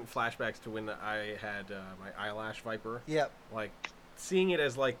flashbacks to when I had my eyelash viper. Yep. Like seeing it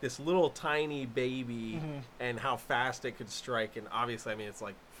as like this little tiny baby and how fast it could strike, and obviously, I mean, it's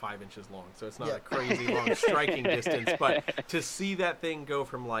like 5 inches long, so it's not a crazy long striking distance, but to see that thing go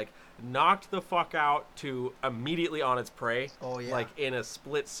from like knocked the fuck out to immediately on its prey, like in a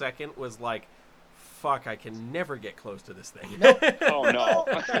split second, was like, fuck, I can never get close to this thing. Oh no.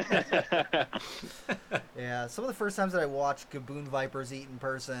 Yeah, some of the first times that I watched Gaboon vipers eat in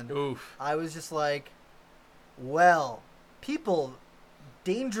person, oof, I was just like, well, people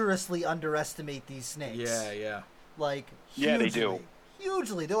dangerously underestimate these snakes. Yeah. Like, hugely. Yeah, they do.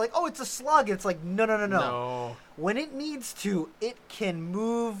 Hugely. They're like, oh, it's a slug. It's like, no. When it needs to, it can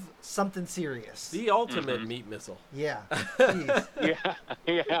move something serious. The ultimate meat missile. Yeah. Yeah.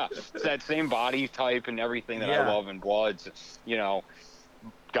 It's that same body type and everything that I love in Bloods. You know,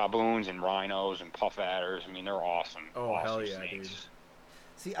 gaboons and rhinos and puff adders. I mean, they're awesome. Oh, awesome hell yeah, snakes. dude.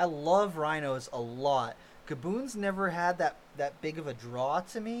 See, I love rhinos a lot. Gaboons never had that big of a draw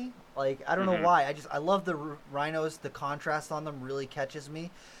to me. Like, I don't know why. I love the rhinos. The contrast on them really catches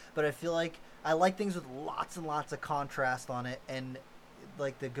me. But I feel like I like things with lots and lots of contrast on it. And,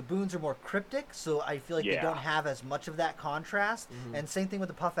 like, the Gaboons are more cryptic, so I feel like they don't have as much of that contrast. And same thing with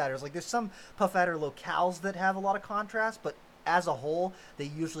the puff adders. Like, there's some puff adder locales that have a lot of contrast, but as a whole, they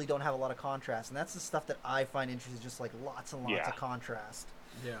usually don't have a lot of contrast. And that's the stuff that I find interesting, just, like, lots and lots of contrast.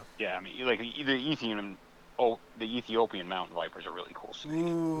 Yeah, I mean, like, the Ethiopian mountain vipers are really cool snakes.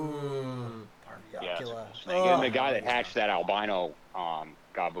 Ooh. Yeah, it's a cool snake. And the guy that hatched that albino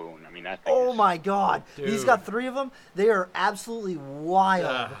gaboon, I mean, that thing oh my god, dude. He's got 3 of them. They are absolutely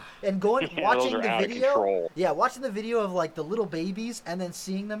wild. And watching the video, watching the video of like the little babies and then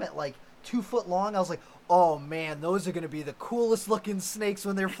seeing them at like 2 foot long, I was like, oh man, those are going to be the coolest looking snakes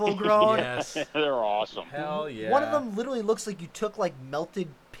when they're full grown. Yes. They're awesome. Hell yeah. One of them literally looks like you took like melted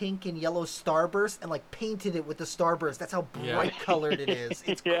pink and yellow starburst and like painted it with the starburst. That's how bright colored it is.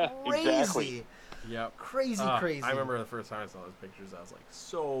 It's crazy. Exactly. Yep. Crazy. I remember the first time I saw those pictures, I was like,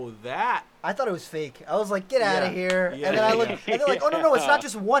 so that... I thought it was fake. I was like, get out of here. Yeah, and then I looked, and they're like, oh, no, it's not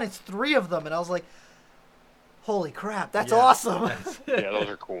just 1, it's 3 of them. And I was like, holy crap, that's awesome. Yeah, those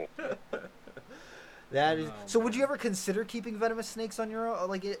are cool. That is. So, would you ever consider keeping venomous snakes on your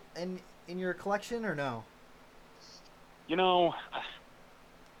in your collection, or no? You know, I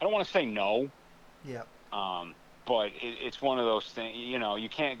don't want to say no. Yeah. But it's one of those things. You know, you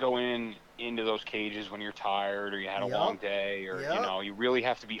can't go into those cages when you're tired or you had a long day, or you know, you really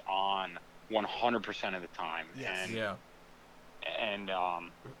have to be on 100% of the time. Yes. And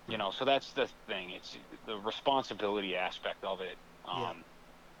you know, so that's the thing. It's the responsibility aspect of it.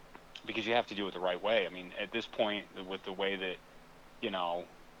 because you have to do it the right way. I mean, at this point, with the way that, you know,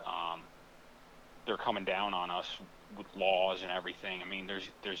 they're coming down on us with laws and everything, I mean,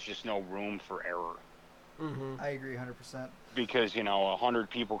 there's just no room for error. Mm-hmm. I agree 100%. Because, you know, 100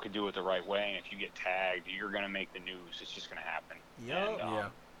 people could do it the right way, and if you get tagged, you're going to make the news. It's just going to happen. Yeah.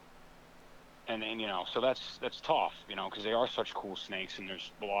 And you know, so that's tough, you know, because they are such cool snakes, and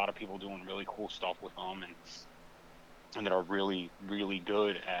there's a lot of people doing really cool stuff with them, and that are really, really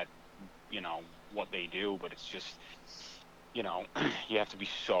good at, you know, what they do. But it's just, you know, you have to be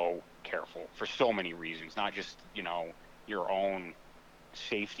so careful for so many reasons, not just, you know, your own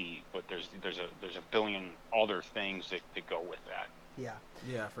safety, but there's a billion other things that go with that.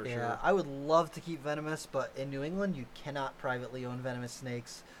 Yeah, for sure. I would love to keep venomous, but in New England you cannot privately own venomous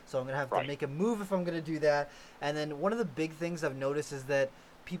snakes, so I'm gonna have to make a move if I'm gonna do that. And then one of the big things I've noticed is that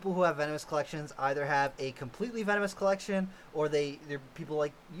people who have venomous collections either have a completely venomous collection, or they're people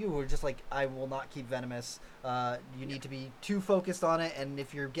like you who are just like, I will not keep venomous. You need to be too focused on it, and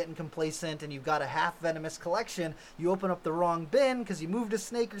if you're getting complacent and you've got a half venomous collection, you open up the wrong bin because you moved a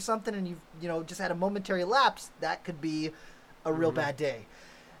snake or something, and you've just had a momentary lapse. That could be a real bad day.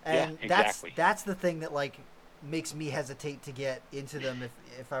 And exactly. that's the thing that like makes me hesitate to get into them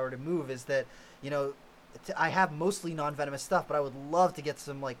if I were to move, is that, you know, I have mostly non-venomous stuff, but I would love to get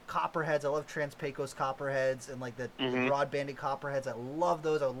some like copperheads. I love Trans-Pecos copperheads and like the broad-banded copperheads. I love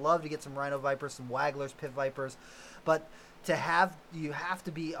those. I would love to get some rhino vipers, some wagglers, pit vipers. But you have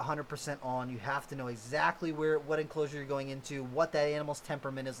to be 100% on. You have to know exactly what enclosure you're going into, what that animal's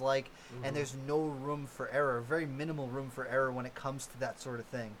temperament is like, and there's no room for error, very minimal room for error when it comes to that sort of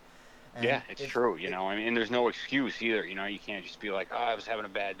thing. And yeah, it's true. You know, I mean, and there's no excuse either. You know, you can't just be like, oh, I was having a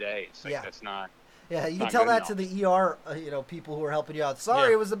bad day. It's like, that's not. Yeah, you can tell that to the ER, people who are helping you out.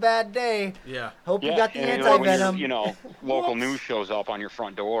 Sorry, it was a bad day. Yeah. Hope you got the anti-venom. You know, local news shows up on your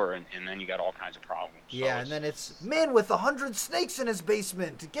front door, and then you got all kinds of problems. So and then it's man with 100 snakes in his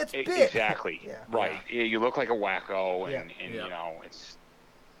basement. It gets bit. Exactly. Right. Yeah. You look like a wacko, and you know, it's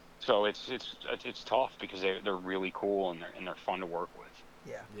tough because they're really cool and they're fun to work with.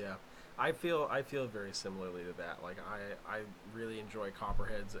 Yeah. I feel very similarly to that. Like I really enjoy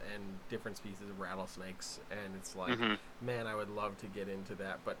copperheads and different species of rattlesnakes, and it's like, man, I would love to get into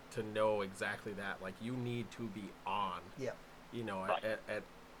that, but to know exactly that, like, you need to be on. Yeah. You know,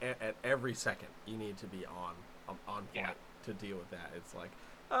 at every second, you need to be on point to deal with that. It's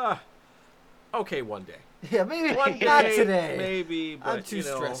like, okay, one day. Yeah, maybe not today. Maybe, but I'm too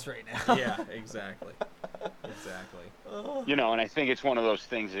stressed right now. Yeah, exactly. Exactly. You know, and I think it's one of those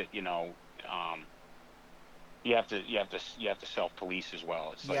things that, you know, you have to self-police as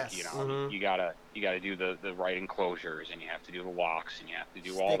well. It's like, you know, you gotta do the right enclosures, and you have to do the locks, and you have to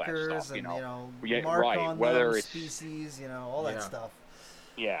do all that stuff. And, mark on whether them, it's species, all that stuff.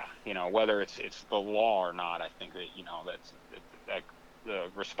 Yeah, you know, whether it's the law or not, I think that, you know, that the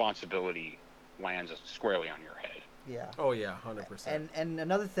responsibility lands squarely on your head. Yeah. Oh yeah, 100%. And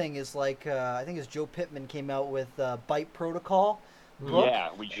another thing is, like, I think it's Joe Pittman came out with Bite Protocol book. Yeah,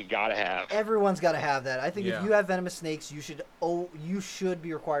 which you gotta have. Everyone's got to have that. I think if you have venomous snakes, you should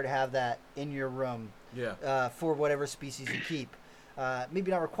be required to have that in your room. Yeah. For whatever species you keep. Maybe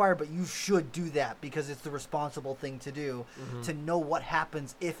not required, but you should do that because it's the responsible thing to do, to know what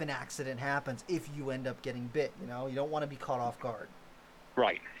happens if an accident happens, if you end up getting bit. You know, you don't want to be caught off guard.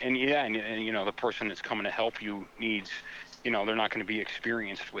 Right. And and you know, the person that's coming to help you needs, you know, they're not going to be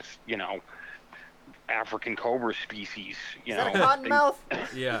experienced with, you know, African cobra species. Is that a cottonmouth?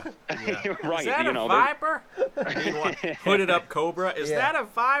 Yeah. Right. Is that a viper? Hooded up cobra. Is that a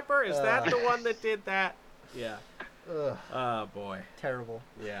viper? Is that the one that did that? Yeah. Ugh. Oh boy. Terrible.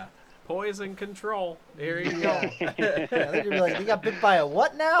 Yeah. Poison control. Here you go. They're gonna be like, they got bit by a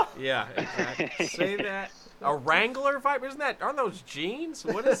what now? Yeah. Exactly. Say that. A Wrangler viper? Aren't those jeans?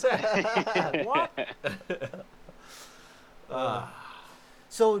 What is that? What?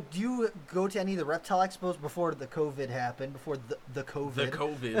 So, do you go to any of the reptile expos before the COVID happened? Before the COVID? The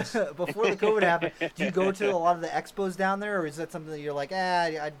COVID. Before the COVID happened, do you go to a lot of the expos down there, or is that something that you're like,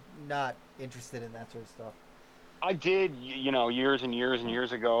 I'm not interested in that sort of stuff? I did, you know, years and years and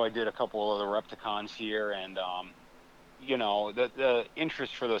years ago. I did a couple of the Repticons here, and you know, the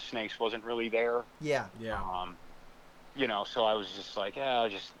interest for those snakes wasn't really there. Yeah. You know, so I was just like, I'll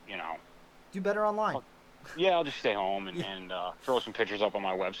just, you know, do better online. Yeah, I'll just stay home and throw some pictures up on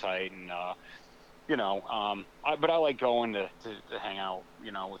my website, and you know, but I like going to hang out,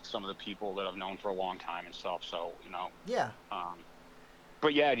 you know, with some of the people that I've known for a long time and stuff. So, you know. Yeah.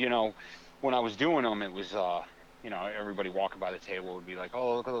 But yeah, you know, when I was doing them, it was everybody walking by the table would be like,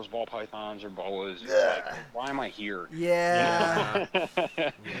 "Oh, look at those ball pythons or boas." It's like, why am I here? Yeah.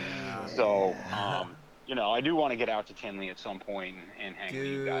 Yeah. So, I do want to get out to Tinley at some point and hang with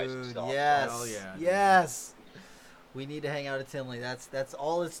you guys and stuff. Yes. Hell yeah, yes. We need to hang out at Tinley. That's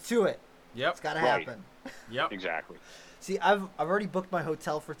all it's to it. Yep. It's got to Right. happen. Yep. Exactly. See, I've already booked my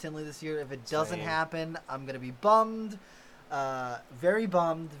hotel for Tinley this year. If it doesn't Same. happen, I'm gonna be bummed. Very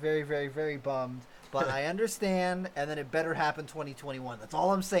bummed. Very, very, very bummed. But I understand, and then it better happen 2021. That's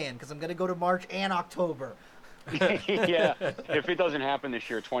all I'm saying, because I'm gonna go to March and October. Yeah. If it doesn't happen this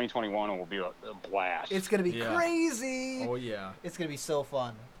year, 2021 will be a blast. It's gonna be Yeah. crazy. Oh yeah. It's gonna be so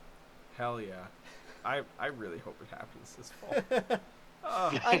fun. Hell yeah. I really hope it happens this fall.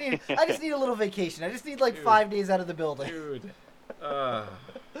 I just need a little vacation. I just need like Dude. 5 days out of the building. Dude.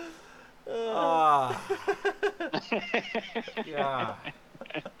 Yeah.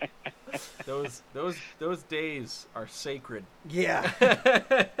 Those days are sacred. Yeah.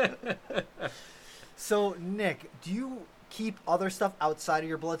 So, Nick, do you keep other stuff outside of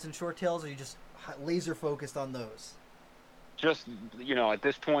your Bloods and Short Tails, or are you just laser focused on those? Just, at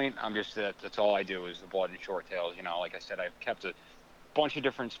this point, I'm just, that's all I do is the blood and short tails. Like I said, I've kept a bunch of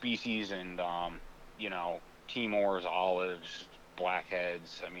different species and, Timors, olives,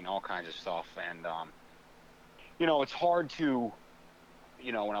 blackheads, all kinds of stuff. And, it's hard to,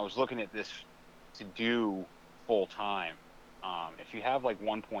 when I was looking at this to do full time, if you have like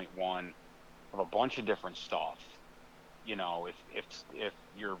 1.1 of a bunch of different stuff, if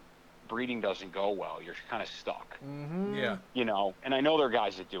your breeding doesn't go well, you're kind of stuck. Mm-hmm. Yeah. And I know there are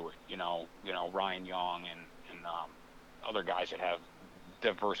guys that do it, Ryan Young and other guys that have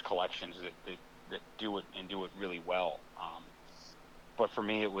diverse collections that do it and do it really well. But for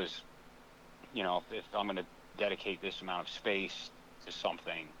me, it was, if I'm going to dedicate this amount of space to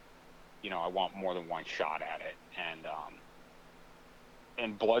something, I want more than one shot at it.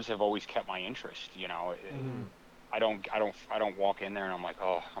 And bloods have always kept my interest, Mm-hmm. I don't walk in there and I'm like,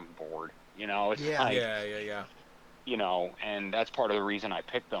 oh, I'm bored. It's Yeah. like, Yeah. And that's part of the reason I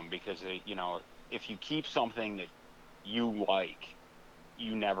picked them, because if you keep something that you like,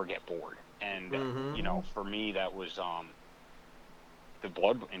 you never get bored. And Mm-hmm. for me, that was the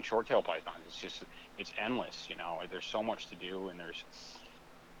blood and short tail python. It's endless. There's so much to do, and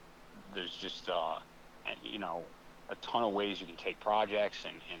there's just a ton of ways you can take projects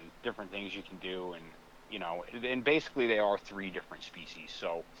and different things you can do, and basically they are 3 different species.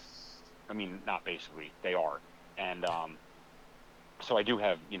 So, not basically, they are. And so I do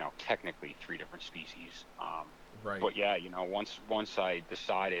have, technically 3 different species. Right. But yeah, once I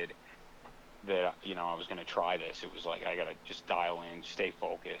decided that, I was going to try this, it was like, I got to just dial in, stay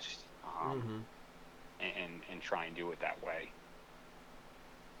focused, Mm-hmm. and try and do it that way.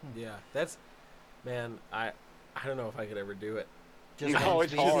 Yeah. That's, man, I don't know if I could ever do it. Just No, one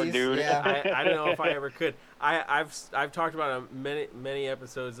it's hard, species? dude. Yeah. I don't know if I ever could. I've talked about it many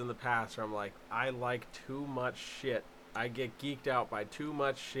episodes in the past where I'm like, I like too much shit. I get geeked out by too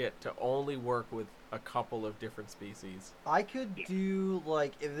much shit to only work with a couple of different species. I could do,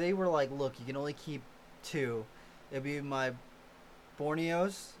 like, if they were like, look, you can only keep 2, it'd be my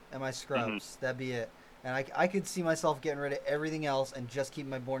Borneos and my Scrubs. That'd be it. And I could see myself getting rid of everything else and just keep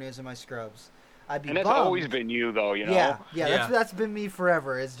my Borneos and my Scrubs. I'd be And that's bummed. always been you, though, Yeah. Yeah. That's been me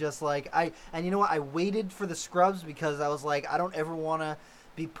forever. It's just like and you know what? I waited for the Scrubs because I was like, I don't ever want to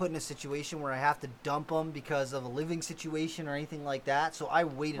be put in a situation where I have to dump them because of a living situation or anything like that. So I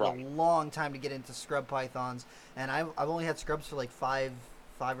waited a long time to get into scrub pythons, and I've only had Scrubs for like 5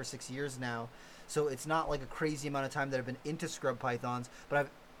 or 6 years now. So it's not like a crazy amount of time that I've been into scrub pythons, but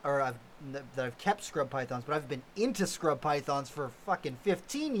I've kept scrub pythons, but I've been into scrub pythons for fucking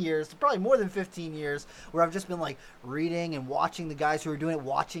 15 years, probably more than 15 years, where I've just been like reading and watching the guys who are doing it,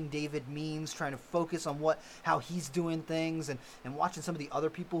 watching David Means, trying to focus on how he's doing things, and watching some of the other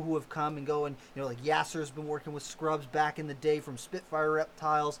people who have come and go, and like Yasser's been working with scrubs back in the day from Spitfire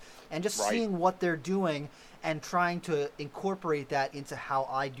Reptiles, and just seeing what they're doing and trying to incorporate that into how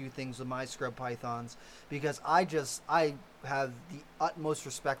I do things with my scrub pythons, because I have the utmost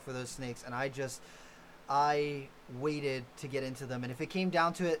respect for those snakes, and I waited to get into them, and if it came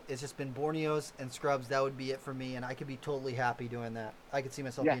down to it, it's just been Borneos and Scrubs. That would be it for me, and I could be totally happy doing that. I could see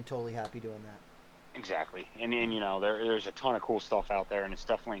myself being totally happy doing that. Exactly. And then, there's a ton of cool stuff out there, and it's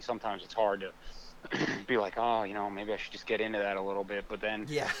definitely, sometimes it's hard to be like, oh, maybe I should just get into that a little bit, but then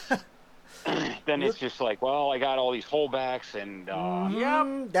then it's just like, well, I got all these holdbacks, and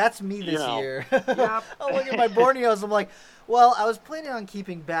that's me this year. Yep. I look at my Borneos, I'm like, well, I was planning on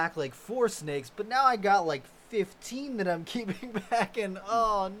keeping back like 4 snakes, but now I got like 15 that I'm keeping back, and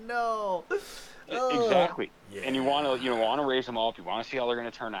oh no. Exactly. Yeah. And you want to raise them up. You want to see how they're going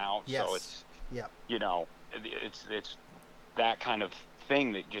to turn out. Yes. So it's, yeah. It's that kind of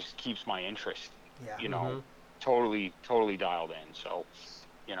thing that just keeps my interest, Yeah. totally dialed in. So,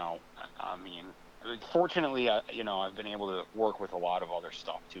 I mean, fortunately, I've been able to work with a lot of other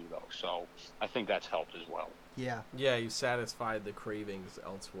stuff too, though. So I think that's helped as well. Yeah. Yeah, you satisfied the cravings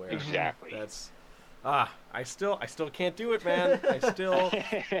elsewhere. Exactly. That's I still can't do it, man. I still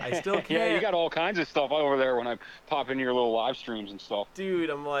can't. Yeah, you got all kinds of stuff over there when I pop into your little live streams and stuff. Dude,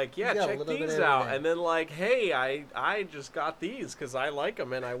 I'm like, yeah, check these out. And then like, hey, I just got these because I like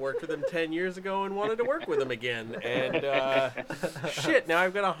them and I worked with them 10 years ago and wanted to work with them again. And shit, now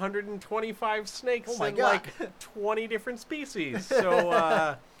I've got 125 snakes in like 20 different species.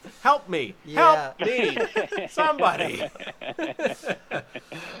 So help me. Yeah. Help me. Somebody.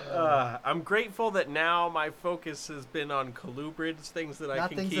 I'm grateful that now my focus has been on colubrids, things that I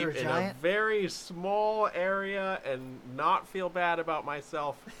can keep in a very small area and not feel bad about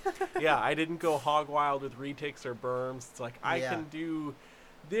myself. Yeah, I didn't go hog wild with retics or berms. It's like I can do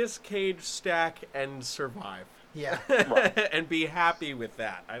this cage stack and survive. Yeah. And be happy with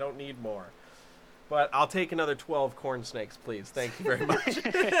that. I don't need more. But I'll take another 12 corn snakes, please. Thank you very much.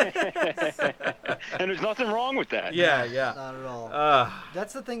 And there's nothing wrong with that. Yeah. Not at all.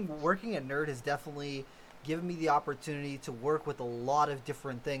 That's the thing. Working at Nerd has definitely given me the opportunity to work with a lot of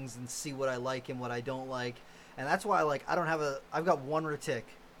different things and see what I like and what I don't like. And that's why, I've got one retic,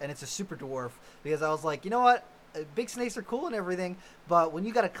 and it's a super dwarf, because I was like, you know what? Big snakes are cool and everything, but when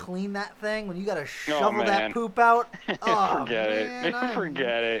you got to clean that thing, when you got to shovel that poop out, forget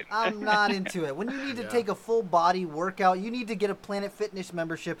it. I'm not into it. When you need to take a full body workout, you need to get a Planet Fitness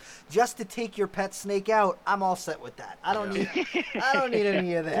membership just to take your pet snake out. I'm all set with that. I don't need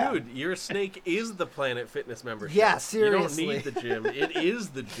any of that. Dude, your snake is the Planet Fitness membership. Yeah, seriously. You don't need the gym. It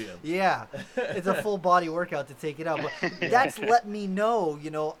is the gym. Yeah, it's a full body workout to take it out. But that's let me know,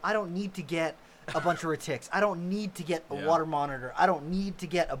 I don't need to get a bunch of retics. I don't need to get a water monitor. I don't need to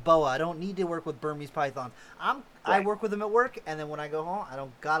get a boa. I don't need to work with Burmese pythons. I work with them at work, and then when I go home, I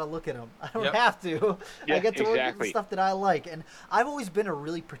don't gotta look at them. I don't have to. I get to work with the stuff that I like. And I've always been a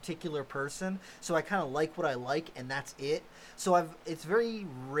really particular person, so I kind of like what I like, and that's it. So it's very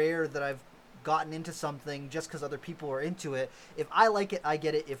rare that I've gotten into something just because other people are into it. If I like it, I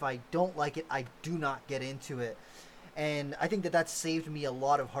get it. If I don't like it, I do not get into it. And I think that that's saved me a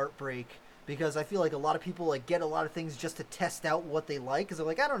lot of heartbreak, because I feel like a lot of people get a lot of things just to test out what they like, because they're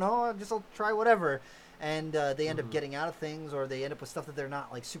like, I don't know, I'll try whatever, and they end up getting out of things, or they end up with stuff that they're not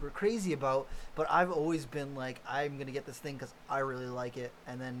super crazy about. But I've always been like, I'm gonna get this thing because I really like it,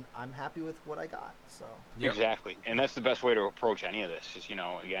 and then I'm happy with what I got. So exactly, and that's the best way to approach any of this. Is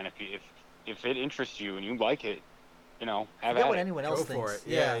again, if it interests you and you like it, have at it. What anyone else thinks. For it.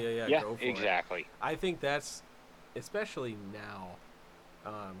 Yeah. Go for exactly. It. I think that's especially now.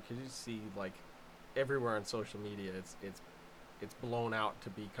 Because you see, everywhere on social media, it's blown out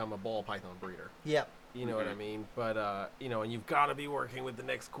to become a ball python breeder. Yep. You know what I mean? But, and you've got to be working with the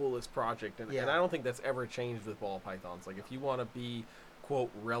next coolest project. And I don't think that's ever changed with ball pythons. Like, if you want to be,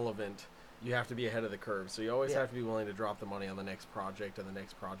 quote, relevant, you have to be ahead of the curve. So you always have to be willing to drop the money on the next project and the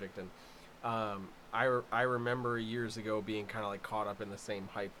next project. And I remember years ago being kind of, caught up in the same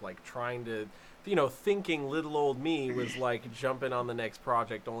hype, trying to... thinking little old me was jumping on the next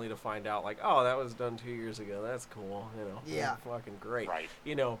project only to find out oh, that was done 2 years ago. That's cool. Fucking great. Right.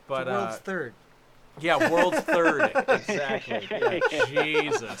 But the world's third. Yeah, world's third. Exactly. Yeah,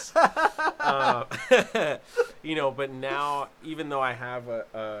 Jesus. But now, even though I have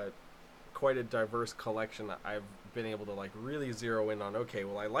a quite a diverse collection, I've been able to really zero in on, okay,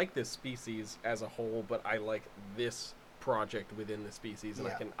 well, I like this species as a whole, but I like this project within the species, and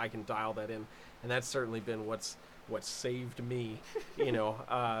I can dial that in, and that's certainly been what's saved me,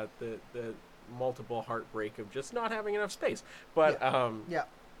 the multiple heartbreak of just not having enough space. But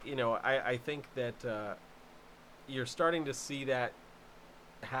I think that you're starting to see that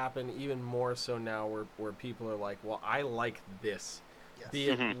happen even more so now, where people are like, well, I like this. Yes. Be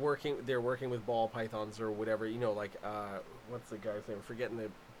it they're working with ball pythons or whatever, what's the guy's name? I'm forgetting the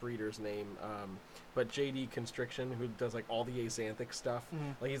breeder's name, but JD Constriction, who does all the Axanthic stuff,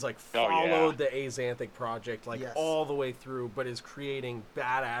 he's followed the Axanthic project all the way through, but is creating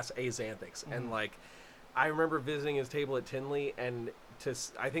badass Axanthics. And I remember visiting his table at Tinley, and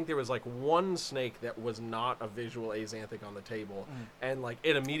I think there was one snake that was not a visual Axanthic on the table, and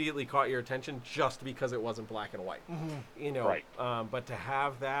it immediately caught your attention just because it wasn't black and white. Right. But to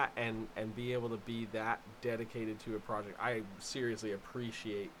have that and be able to be that dedicated to a project, I seriously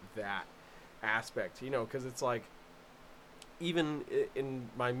appreciate that aspect, because it's even in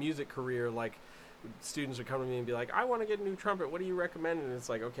my music career, like, students would come to me and be like, I want to get a new trumpet. What do you recommend? And it's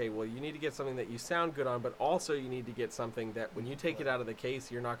like, okay, well, you need to get something that you sound good on, but also you need to get something that when you take it out of the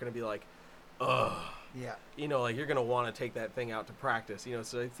case, you're not going to be like, ugh. Yeah. You know, like, you're going to want to take that thing out to practice. You know,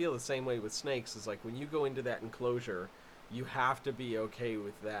 so I feel the same way with snakes. Is like, when you go into that enclosure, you have to be okay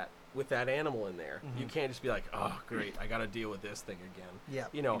with that animal in there. You can't just be like, oh, great, I got to deal with this thing again. Yeah.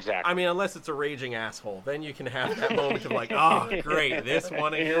 You know, exactly. I mean, unless it's a raging asshole, then you can have that moment of like, oh, great, this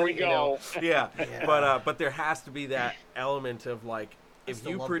one again. Here we go. You know? Yeah. But there has to be that element of like, if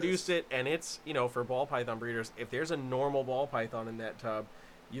you produce it and it's, you know, for ball python breeders, if there's a normal ball python in that tub,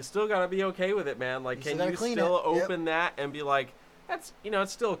 you still got to be okay with it, man. Like, can you still open that and be like, that's, you know,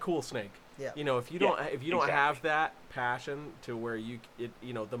 it's still a cool snake. Yeah. You know, if you don't have that passion to where you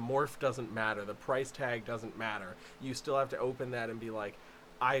know, the morph doesn't matter, the price tag doesn't matter. You still have to open that and be like,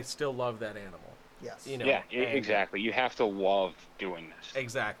 I still love that animal. Yes. You know, yeah, exactly. You have to love doing this.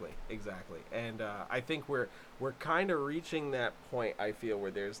 Exactly. And I think we're kind of reaching that point, I feel,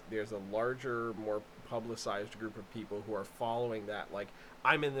 where there's a larger, more publicized group of people who are following that. Like,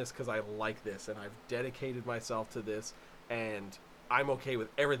 I'm in this because I like this, and I've dedicated myself to this, and I'm okay with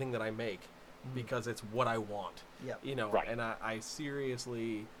everything that I make because it's what I want. Yeah. You know, right. and I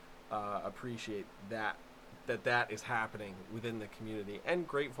seriously appreciate that is happening within the community, and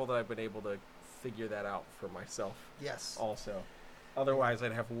grateful that I've been able to figure that out for myself. Yes. Also. Otherwise,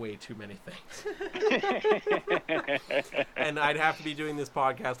 I'd have way too many things. And I'd have to be doing this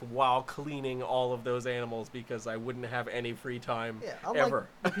podcast while cleaning all of those animals because I wouldn't have any free time ever.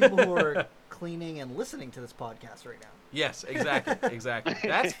 The people who are cleaning and listening to this podcast right now. Yes, exactly.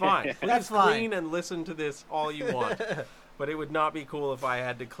 That's fine. Please clean and listen to this all you want. But it would not be cool if I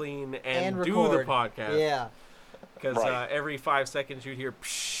had to clean and do the podcast. Yeah. Because every 5 seconds you'd hear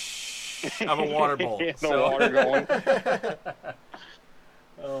pshh of a water bowl. Water going.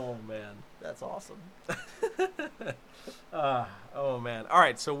 Oh, man. That's awesome. Oh, man. All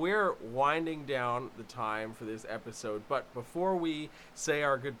right, so we're winding down the time for this episode. But before we say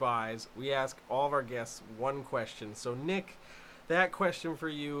our goodbyes, we ask all of our guests one question. So, Nick, that question for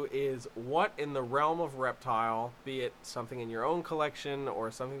you is, what in the realm of reptile, be it something in your own collection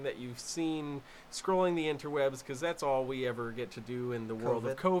or something that you've seen scrolling the interwebs, because that's all we ever get to do in the world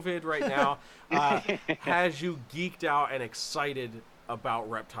of COVID right now, has you geeked out and excited about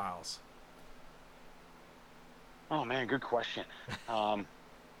reptiles? Oh man, good question. You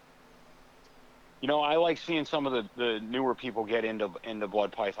know, I like seeing some of the newer people get into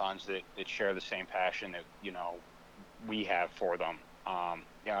blood pythons that share the same passion that, you know, we have for them.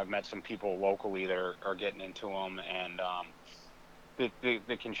 You know, I've met some people locally that are getting into them, and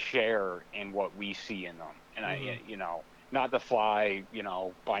that can share in what we see in them. And I, you know, not the fly, you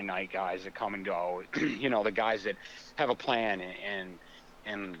know, by night guys that come and go. You know, the guys that have a plan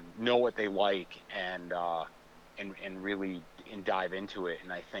and know what they like and really dive into it.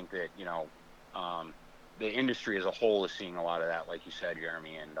 And I think that, you know, the industry as a whole is seeing a lot of that, like you said,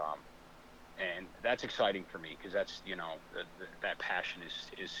 Jeremy, and that's exciting for me because that's, you know, that passion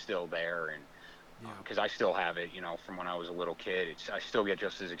is still there, and because I still have it, you know, from when I was a little kid. I still get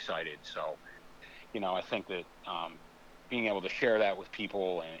just as excited. So, you know, I think that being able to share that with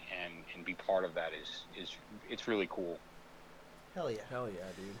people and be part of that is it's really cool. Hell yeah,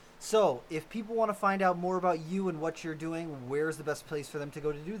 dude. So, if people want to find out more about you and what you're doing, where's the best place for them to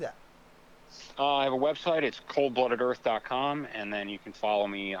go to do that? I have a website. It's coldbloodedearth.com, and then you can follow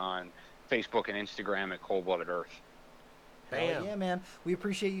me on Facebook and Instagram at Cold Blooded Earth. Hell yeah, man. We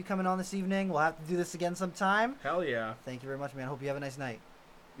appreciate you coming on this evening. We'll have to do this again sometime. Hell yeah. Thank you very much, man. Hope you have a nice night.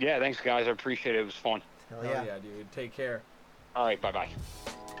 Yeah, thanks, guys. I appreciate it. It was fun. Hell yeah, dude. Take care. All right, bye-bye.